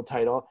cool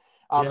title.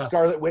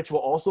 Scarlet Witch will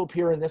also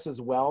appear in this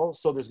as well.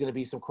 So there's going to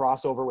be some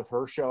crossover with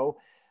her show.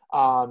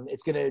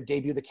 It's going to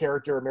debut the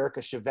character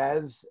America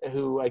Chavez,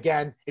 who,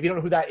 again, if you don't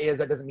know who that is,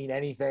 that doesn't mean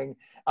anything.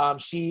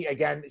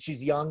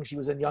 She's young. She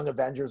was in Young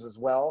Avengers as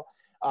well.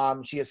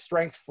 She has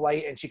strength,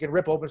 flight, and she can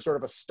rip open sort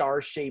of a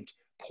star-shaped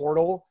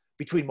portal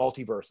between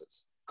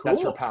multiverses. Cool.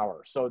 That's her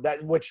power. So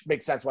which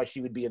makes sense why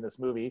she would be in this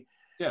movie.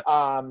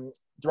 Yeah.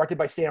 Directed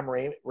by Sam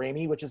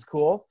Raimi, which is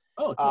cool.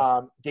 Oh,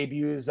 cool.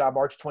 Debuts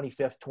March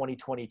 25th,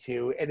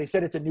 2022. And they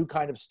said it's a new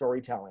kind of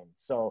storytelling.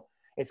 So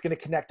it's going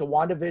to connect to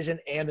WandaVision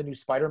and the new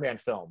Spider-Man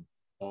film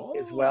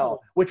as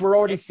well, which we're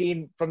already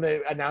seeing from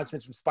the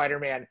announcements from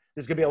Spider-Man.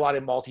 There's going to be a lot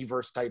of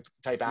multiverse type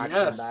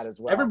action in that as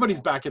well.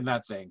 Everybody's back in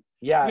that thing.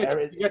 Yeah.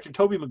 You got your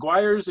Tobey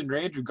Maguires and your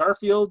Andrew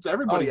Garfields.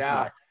 Everybody's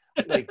back.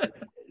 Like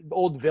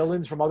old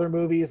villains from other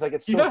movies. Like,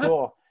 it's so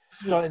cool.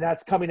 So, and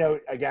that's coming out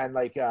again,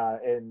 like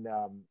in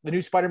the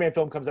new Spider-Man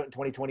film comes out in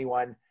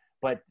 2021,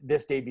 but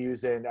this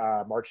debuts in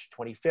March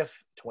 25th,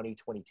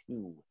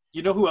 2022.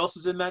 You know who else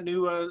is in that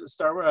new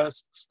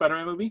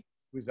Spider-Man movie?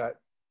 Who's that?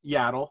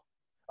 Yaddle.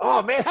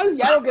 Oh man, how does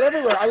Yaddle get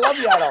everywhere? I love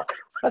Yaddle.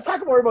 Let's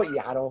talk more about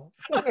Yaddle.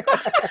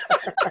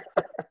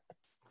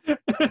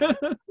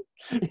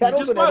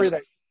 Yaddle's in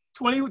everything.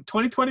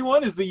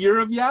 2021 is the year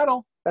of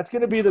Yaddle. That's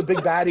going to be the big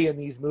baddie in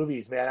these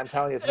movies, man. I'm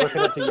telling you, it's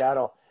working into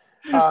Yaddle.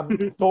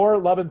 Thor,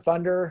 Love and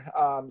Thunder.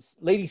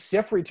 Lady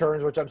Sif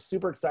returns, which I'm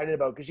super excited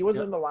about because she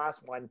wasn't in the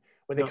last one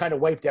when they kind of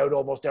wiped out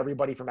almost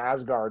everybody from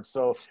Asgard.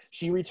 So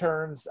she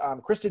returns.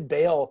 Christian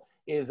Bale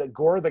is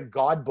Gore the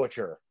God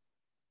Butcher.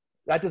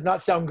 That does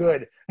not sound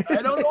good.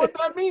 I don't know what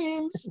that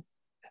means.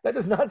 That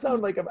does not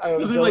sound like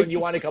a villain you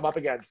want to come up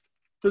against.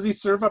 Does he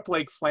serve up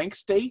like flank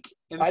steak?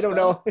 I don't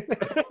know.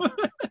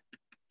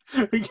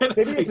 Maybe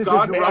it's just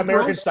his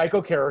American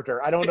Psycho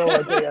character. I don't know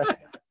what they.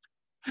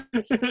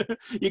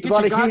 You get a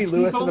lot of Huey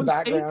Lewis in the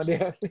background.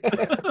 Yeah.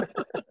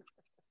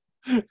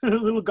 A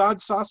little God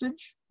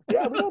sausage.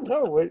 Yeah, we don't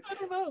know. I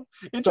don't know.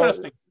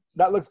 Interesting. So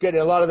that looks good.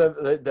 And a lot of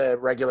the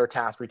regular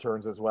cast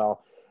returns as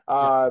well.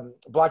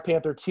 Black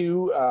Panther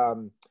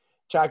 2.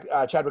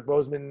 Chadwick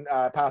Boseman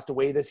passed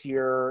away this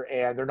year,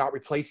 and they're not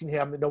replacing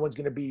him. No one's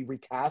going to be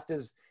recast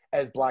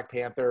as Black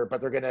Panther, but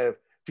they're going to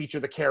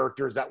feature the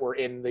characters that were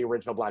in the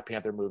original Black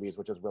Panther movies,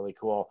 which is really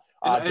cool.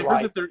 I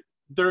heard that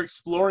they're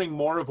exploring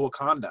more of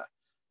Wakanda.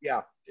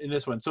 Yeah, in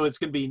this one, so it's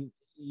going to be,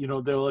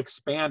 they'll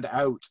expand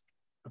out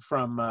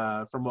from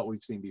what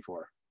we've seen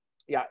before.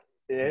 Yeah,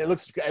 it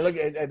looks. I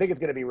think it's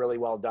going to be really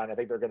well done. I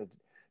think they're going to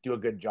do a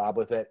good job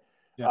with it.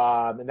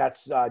 Yeah. And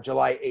that's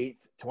July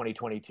 8th,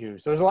 2022.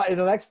 So there's a lot in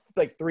the next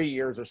 3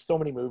 years. There's so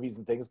many movies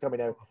and things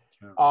coming out.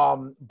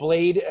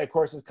 Blade, of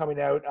course, is coming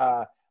out.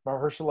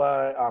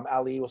 Mahershala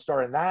Ali will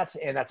star in that,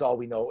 and that's all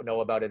we know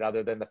about it,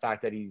 other than the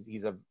fact that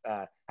he's a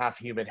half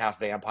human, half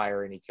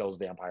vampire, and he kills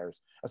vampires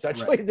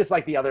essentially, right. Just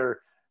like the other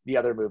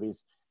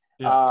movies.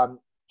 Yeah.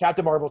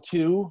 Captain Marvel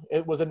 2,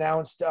 it was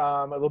announced.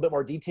 A little bit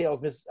more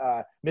details.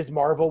 Ms.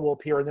 Marvel will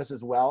appear in this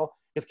as well,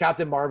 because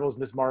Captain Marvel is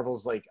Ms.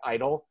 Marvel's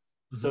idol.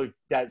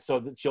 Mm-hmm.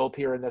 So she'll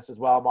appear in this as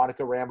well.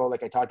 Monica Rambeau,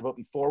 like I talked about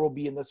before, will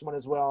be in this one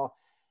as well.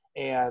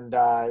 And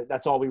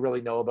that's all we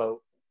really know about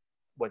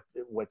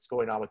what's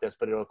going on with this.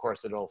 But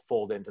it'll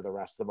fold into the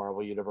rest of the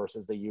Marvel universe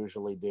as they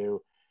usually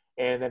do.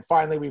 And then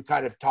finally, we've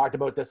kind of talked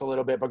about this a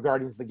little bit, but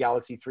Guardians of the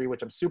Galaxy 3,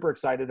 which I'm super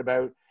excited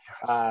about.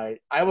 Yes. I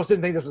almost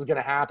didn't think this was going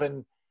to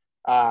happen,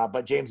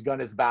 but James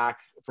Gunn is back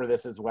for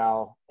this as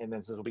well, and then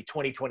this will be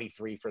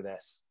 2023 for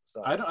this.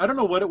 So I don't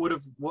know what it would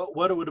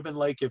have been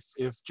like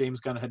if James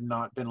Gunn had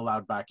not been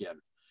allowed back in.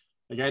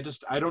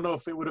 I don't know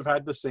if it would have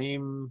had the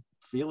same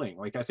feeling.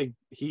 I think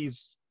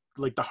he's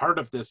the heart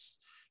of this.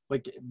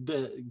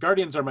 The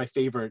Guardians are my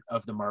favorite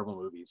of the Marvel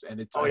movies,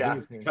 and it's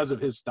because of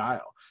his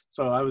style.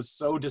 So I was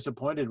so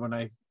disappointed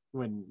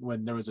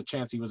when there was a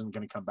chance he wasn't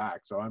going to come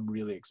back. So I'm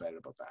really excited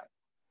about that.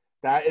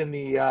 That in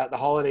the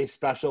holiday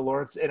special,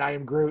 Lawrence and I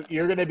Am Groot,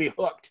 you're going to be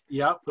hooked.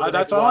 Yep,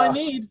 that's all I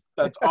need.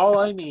 That's all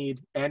I need,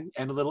 and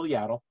a little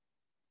Yaddle.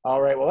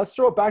 All right, well, let's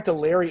throw it back to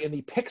Larry in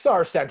the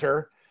Pixar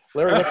Center.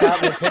 Larry, what's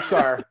happening in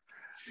Pixar?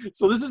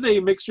 So this is a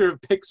mixture of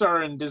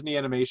Pixar and Disney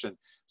animation.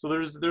 So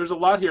there's a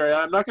lot here.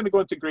 I'm not going to go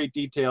into great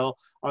detail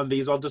on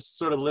these. I'll just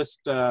sort of list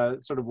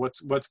sort of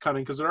what's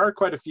coming, because there are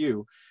quite a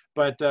few.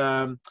 But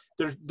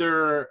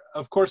they're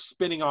of course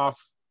spinning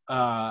off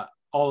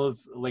all of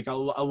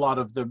a lot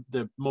of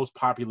the most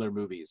popular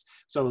movies.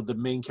 So the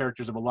main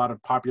characters of a lot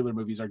of popular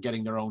movies are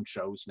getting their own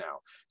shows now.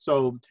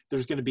 So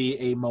there's going to be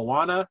a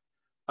Moana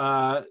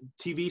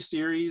TV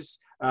series.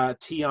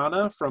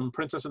 Tiana from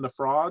Princess and the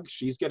Frog,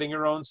 she's getting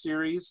her own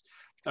series.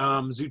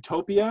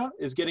 Zootopia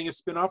is getting a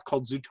spin-off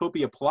called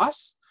Zootopia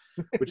Plus,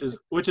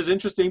 which is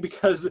interesting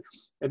because,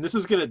 and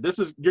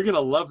you're gonna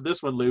love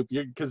this one, Loop,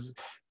 because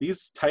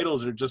these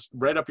titles are just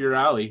right up your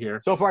alley here.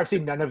 So far, I've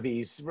seen none of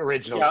these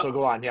originals, so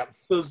go on. Yep.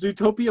 So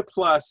Zootopia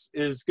Plus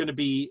is going to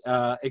be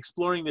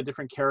exploring the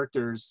different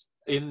characters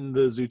in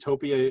the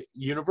Zootopia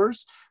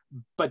universe,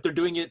 but they're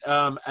doing it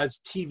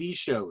as TV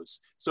shows.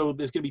 So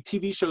there's going to be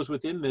TV shows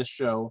within this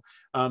show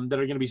that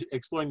are going to be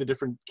exploring the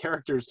different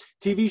characters.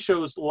 TV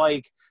shows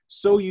like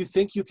So You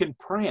Think You Can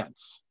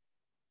Prance.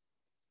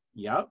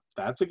 Yep,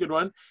 that's a good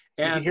one.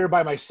 You can And hear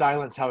by my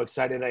silence how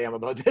excited I am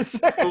about this.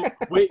 oh,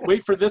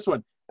 wait for this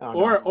one. Oh,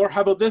 or no.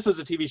 how about this as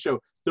a TV show?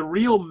 The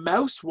Real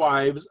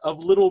Mousewives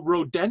of Little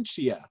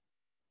Rodentia.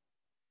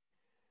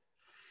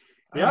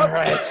 Yep. All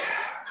right.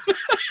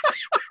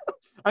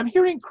 I'm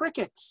hearing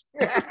crickets.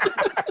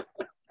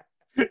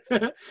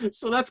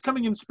 So that's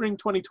coming in spring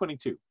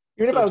 2022.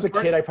 Even if So I was a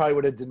just kid, I probably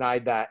would have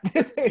denied that.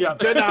 Yeah.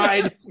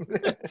 Denied.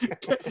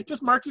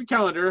 Just mark your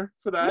calendar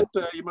for that.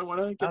 You might want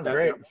to get Sounds that.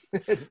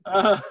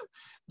 great.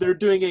 They're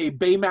doing a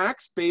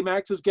Baymax.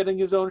 Baymax is getting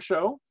his own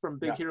show from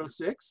Big Yeah. Hero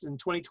 6 in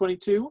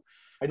 2022.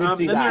 I did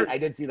see then that. I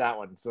did see that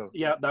one. So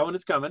Yeah, that one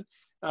is coming.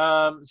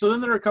 So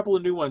then there are a couple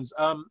of new ones.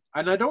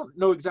 And I don't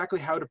know exactly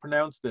how to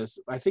pronounce this.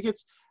 I think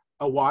it's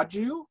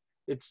Awaju.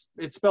 It's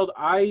spelled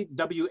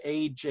Iwaju,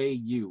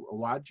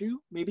 Awaju,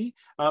 maybe.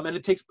 And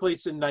it takes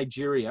place in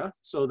Nigeria.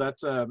 So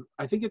that's I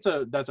think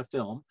that's a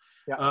film.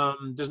 Yeah.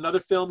 There's another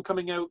film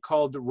coming out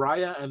called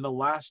Raya and the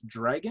Last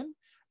Dragon.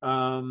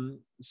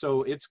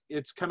 So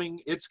it's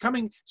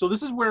coming. So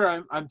this is where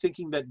I'm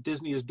thinking that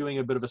Disney is doing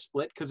a bit of a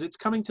split, because it's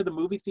coming to the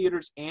movie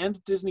theaters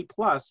and Disney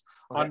Plus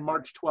on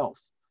March 12th,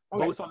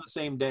 both on the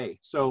same day.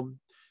 So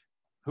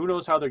who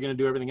knows how they're going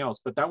to do everything else,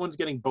 but that one's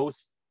getting both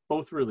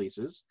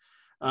releases.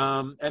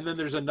 And then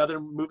there's another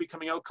movie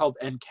coming out called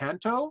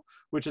Encanto,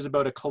 which is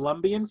about a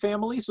Colombian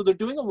family. So they're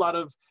doing a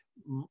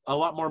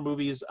lot more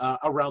movies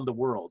around the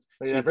world.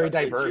 yeah, So very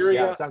diverse.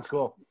 Nigeria, Yeah, it sounds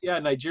cool. yeah,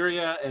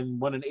 Nigeria, and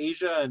one in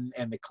Asia,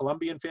 and the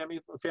Colombian family.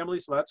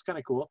 So that's kind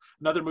of cool.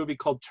 Another movie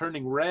called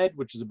Turning Red,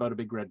 which is about a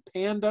big red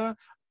panda.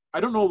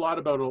 I don't know a lot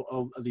about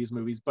all of these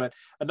movies, but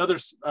another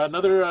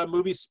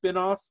movie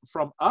spin-off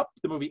from Up,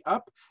 the movie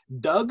Up,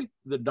 Doug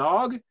the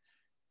dog,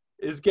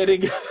 is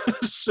getting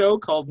a show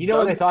called You know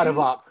Doug what I thought of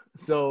Days. Up.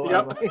 So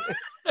Yep.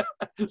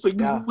 So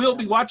Yeah. you will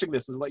be watching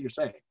this, is what you're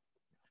saying.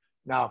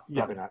 no,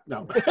 Yeah. probably not.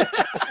 No.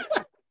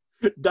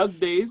 Doug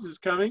Days is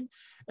coming.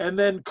 And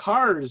then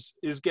Cars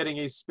is getting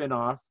a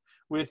spin-off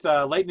with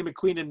Lightning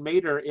McQueen and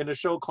Mater in a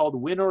show called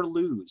Win or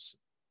Lose.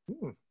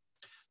 Hmm.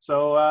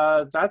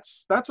 So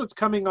that's what's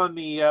coming on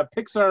the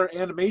Pixar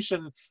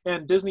animation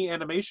and Disney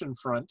animation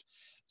front.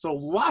 So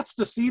lots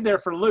to see there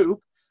for Loop.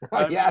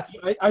 Yes.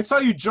 I saw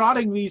you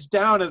jotting these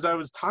down as I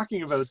was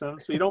talking about them,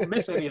 so you don't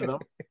miss any of them.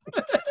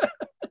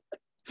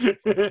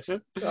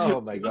 Oh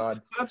my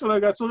God. So that's what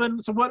I got. So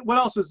what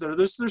else is there?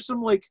 There's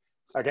some like.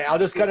 Okay, I'll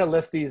just kind of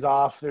list these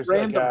off. There's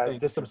Random like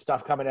things. just some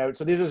stuff coming out.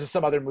 So these are just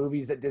some other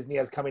movies that Disney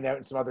has coming out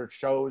and some other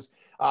shows.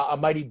 A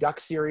Mighty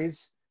Duck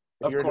series.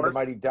 If Of you're into the course.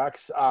 Mighty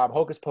Ducks.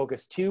 Hocus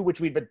Pocus 2,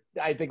 which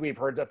I think we've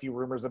heard a few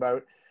rumors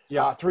about.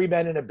 Yeah. 3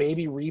 Men and a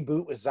Baby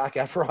reboot with Zac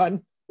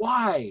Efron.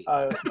 Why?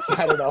 So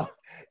I don't know.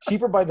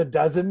 Cheaper by the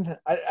Dozen.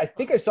 I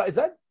think I saw.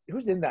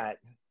 Who's in that?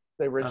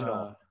 The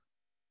original.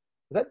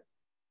 Is that?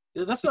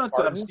 That's not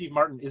Martin? Steve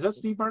Martin. Is that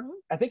Steve Martin?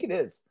 I think it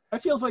is.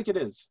 That feels like it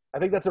is. I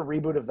think that's a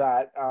reboot of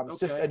that.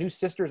 Okay. A new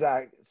Sister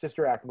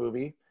Act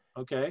movie.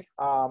 Okay.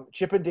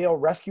 Chip and Dale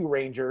Rescue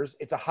Rangers.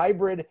 It's a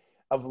hybrid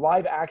of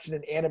live action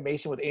and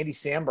animation with Andy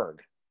Samberg.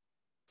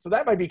 So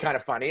that might be kind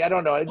of funny. I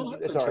don't know. Well,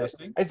 that's It's all right.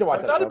 interesting. I used to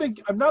watch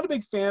I'm not a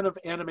big fan of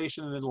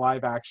animation and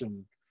live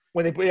action.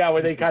 when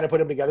they kind of put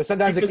them together.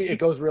 Sometimes it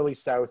goes really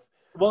south.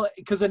 Well,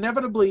 because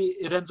inevitably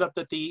it ends up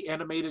that the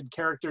animated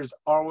characters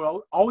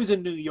are always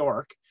in New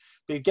York.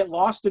 They get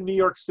lost in New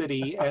York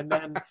City, and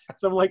then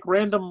some like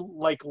random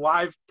like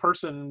live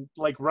person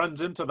like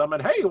runs into them,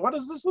 and hey, what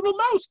is this little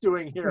mouse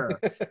doing here?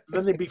 And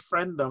then they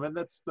befriend them, and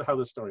that's how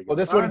the story goes. Well,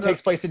 this one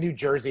takes place in New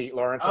Jersey,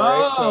 Lawrence.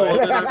 Oh, all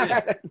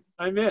right? then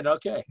I'm in.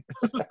 Okay.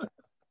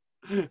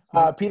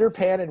 Peter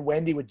Pan and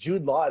Wendy with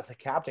Jude Law as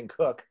Captain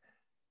Cook.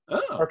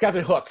 Oh. Or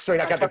Captain Hook. Sorry,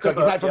 not Captain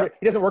Cook.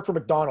 He doesn't work for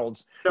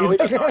McDonald's. No, he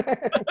does not.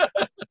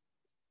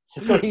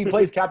 So he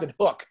plays Captain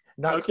Hook,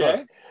 not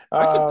Okay.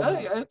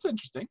 Cook. That's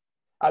interesting.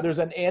 There's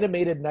an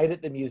animated night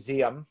at the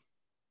museum.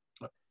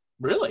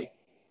 Really?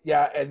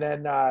 Yeah, and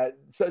then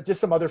so just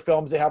some other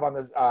films they have on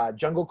the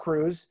Jungle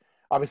Cruise,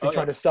 obviously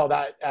trying to sell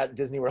that at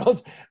Disney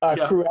World.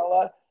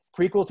 Cruella,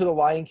 prequel to The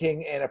Lion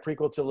King, and a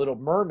prequel to Little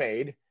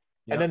Mermaid.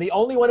 Yeah. And then the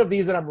only one of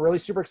these that I'm really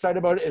super excited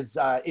about is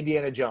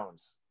Indiana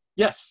Jones.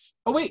 Yes.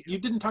 Oh, wait, you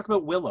didn't talk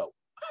about Willow.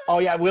 Oh,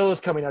 yeah, Willow's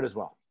coming out as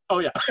well. Oh,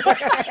 yeah.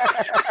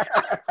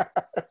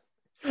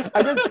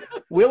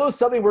 Willow's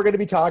something we're going to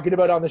be talking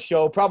about on the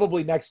show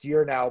probably next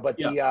year now. But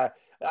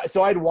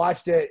so I'd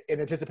watched it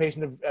in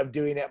anticipation of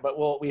doing it, but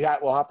we'll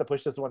have to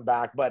push this one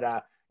back.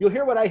 But you'll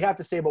hear what I have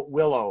to say about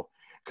Willow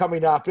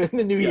coming up in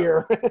the new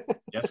year.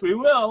 Yes, we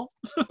will.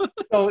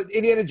 So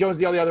Indiana Jones,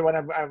 the only other one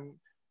I'm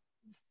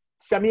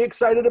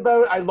semi-excited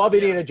about. I love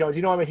Indiana Jones.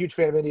 You know, I'm a huge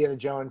fan of Indiana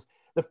Jones.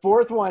 The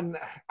fourth one,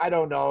 I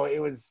don't know. It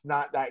was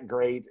not that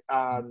great.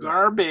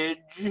 Garbage.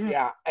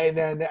 Yeah. And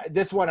then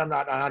this one, I'm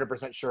not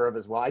 100% sure of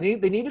as well. They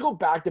need to go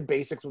back to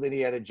basics with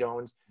Indiana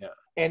Jones. Yeah.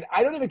 And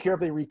I don't even care if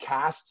they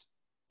recast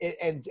it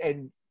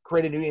and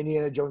create a new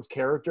Indiana Jones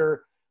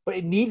character, but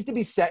it needs to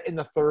be set in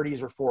the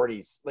 30s or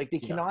 40s. Like they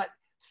cannot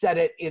set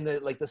it in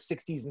the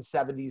 60s and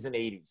 70s and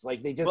 80s.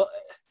 Like they just,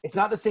 it's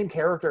not the same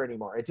character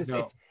anymore. It's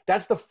just,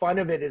 that's the fun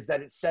of it, is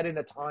that it's set in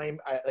a time,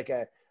 like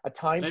a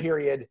time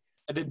period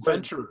and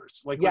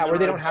adventurers. Like where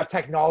they don't have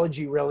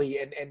technology really,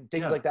 and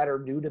things like that are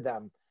new to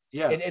them.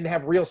 Yeah, and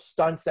have real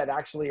stunts that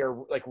actually are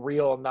like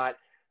real, not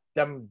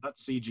them. Not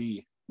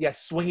CG. Yeah,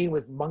 swinging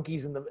with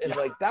monkeys in the and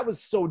like that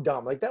was so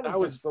dumb. Like that was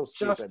just so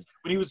stupid.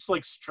 When he was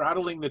like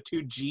straddling the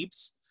two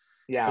Jeeps.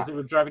 Yeah, as they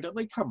were driving down,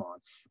 like, come on.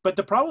 But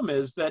the problem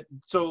is that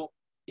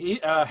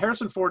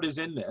Harrison Ford is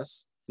in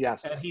this.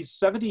 Yes, and he's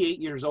 78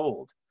 years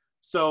old.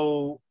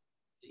 So,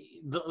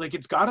 like,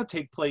 it's got to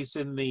take place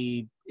in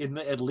the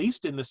at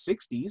least in the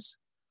 60s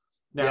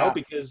now,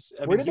 because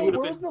where was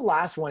the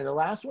last one? The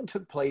last one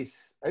took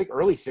place, I think,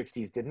 early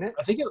 60s, didn't it?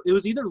 I think it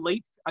was either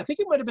late. I think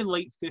it might have been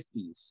late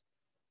 50s.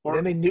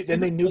 Or then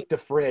they nuked the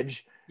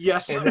fridge.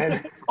 Yes. And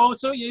then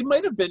so it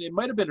might have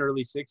been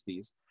early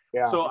 60s.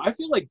 Yeah. So I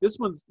feel like this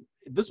one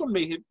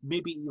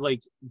maybe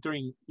like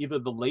during either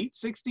the late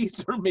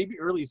 60s or maybe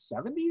early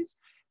 70s.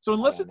 So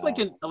unless it's like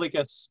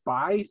a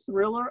spy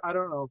thriller, I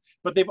don't know.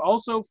 But they've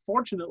also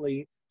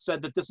fortunately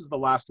said that this is the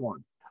last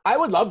one. I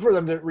would love for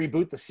them to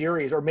reboot the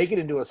series or make it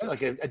into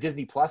a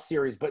Disney Plus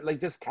series, but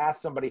like just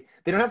cast somebody.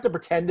 They don't have to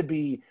pretend to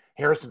be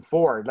Harrison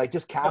Ford. Like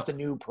just cast a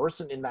new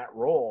person in that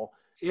role.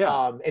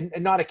 Yeah. And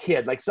not a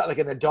kid, like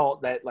an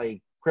adult that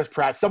like Chris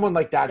Pratt, someone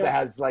like that that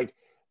has like.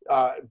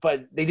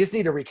 But they just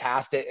need to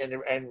recast it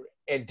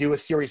and do a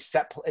series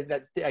set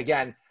that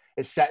again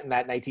is set in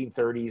that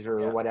 1930s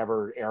or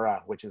whatever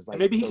era, which is like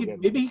maybe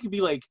he could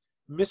be like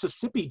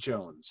Mississippi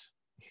Jones.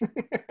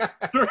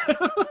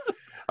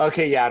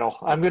 Okay, Yaddle,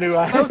 I'm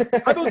gonna. How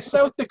about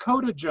South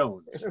Dakota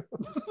Jones?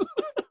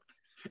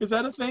 Is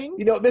that a thing?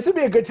 You know, this would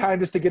be a good time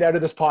just to get out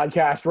of this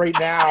podcast right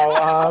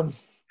now.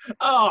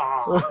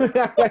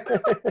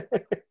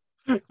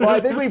 Well, I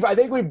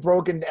think we've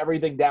broken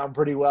everything down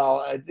pretty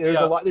well. There's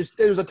a lot.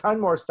 There's a ton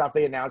more stuff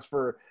they announced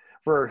for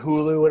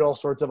Hulu and all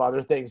sorts of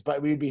other things,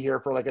 but we'd be here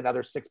for like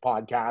another 6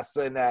 podcasts,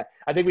 and I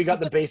think we got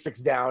the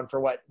basics down for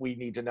what we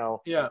need to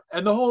know. Yeah,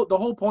 and the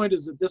whole point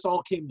is that this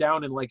all came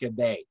down in like a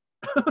day.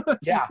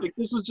 Yeah, like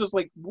this was just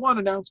like one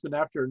announcement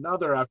after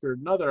another,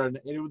 and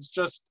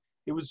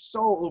it was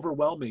so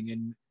overwhelming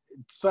and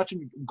such a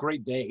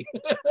great day.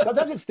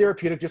 Sometimes it's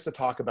therapeutic just to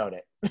talk about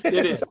it.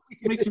 It is.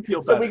 It makes you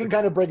feel better. So we can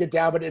kind of break it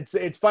down, but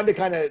it's fun to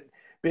kind of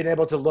being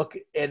able to look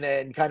and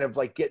then kind of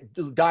like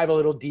dive a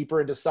little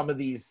deeper into some of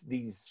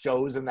these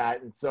shows and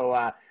that. And so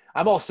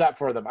I'm all set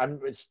for them.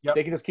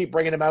 They can just keep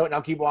bringing them out and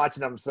I'll keep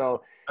watching them.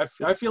 So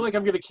I feel like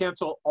I'm going to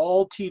cancel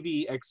all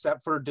TV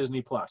except for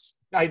Disney Plus.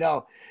 I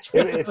know.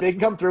 If they can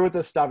come through with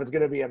this stuff, it's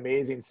going to be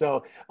amazing.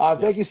 So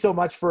thank you so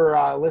much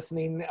for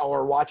listening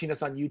or watching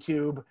us on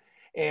YouTube.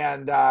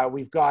 And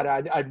we've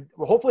got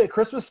hopefully a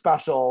Christmas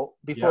special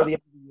before the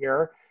end of the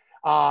year.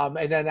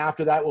 And then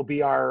after that will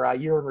be our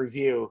year in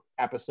review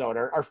episode,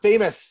 our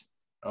famous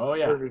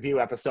year in review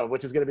episode,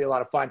 which is going to be a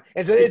lot of fun.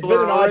 And so it's been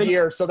an odd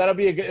year, so it'll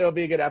be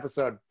a good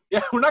episode.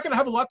 Yeah, we're not going to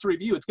have a lot to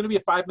review. It's going to be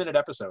a 5-minute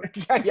episode.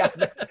 Yeah.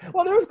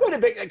 Well, there was quite a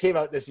bit that came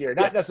out this year,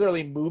 not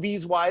necessarily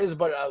movies wise,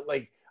 but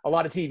like a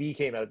lot of TV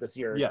came out this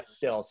year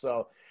still.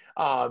 So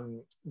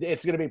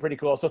it's going to be pretty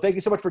cool. So thank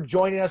you so much for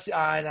joining us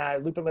on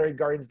Loop and Larry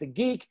Guardians the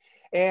Geek.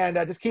 And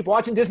just keep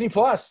watching Disney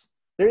Plus.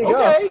 There you go.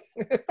 Okay,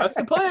 that's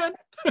the plan.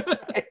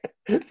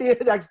 See you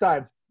next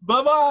time.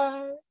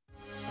 Bye-bye.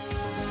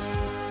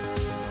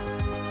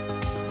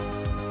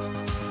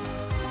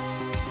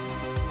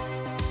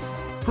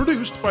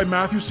 Produced by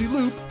Matthew C.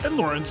 Loop and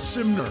Lawrence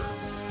Simner.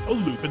 A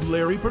Loop and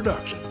Larry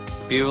production.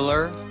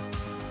 Bueller.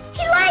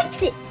 He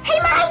likes it. Hey,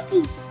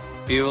 Mikey.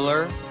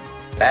 Bueller.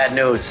 Bad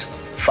news.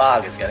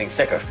 Fog is getting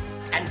thicker.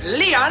 And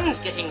Leon's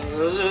getting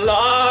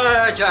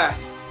larger.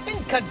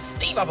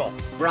 Inconceivable.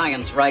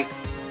 Brian's right.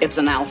 It's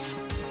an elf.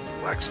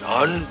 Wax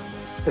on.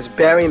 Does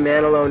Barry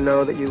Manilow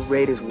know that you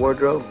raid his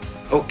wardrobe?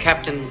 Oh,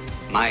 Captain,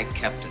 my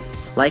captain.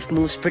 Life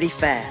moves pretty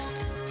fast.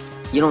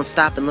 You don't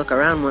stop and look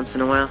around once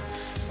in a while,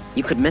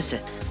 you could miss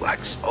it.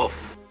 Wax off.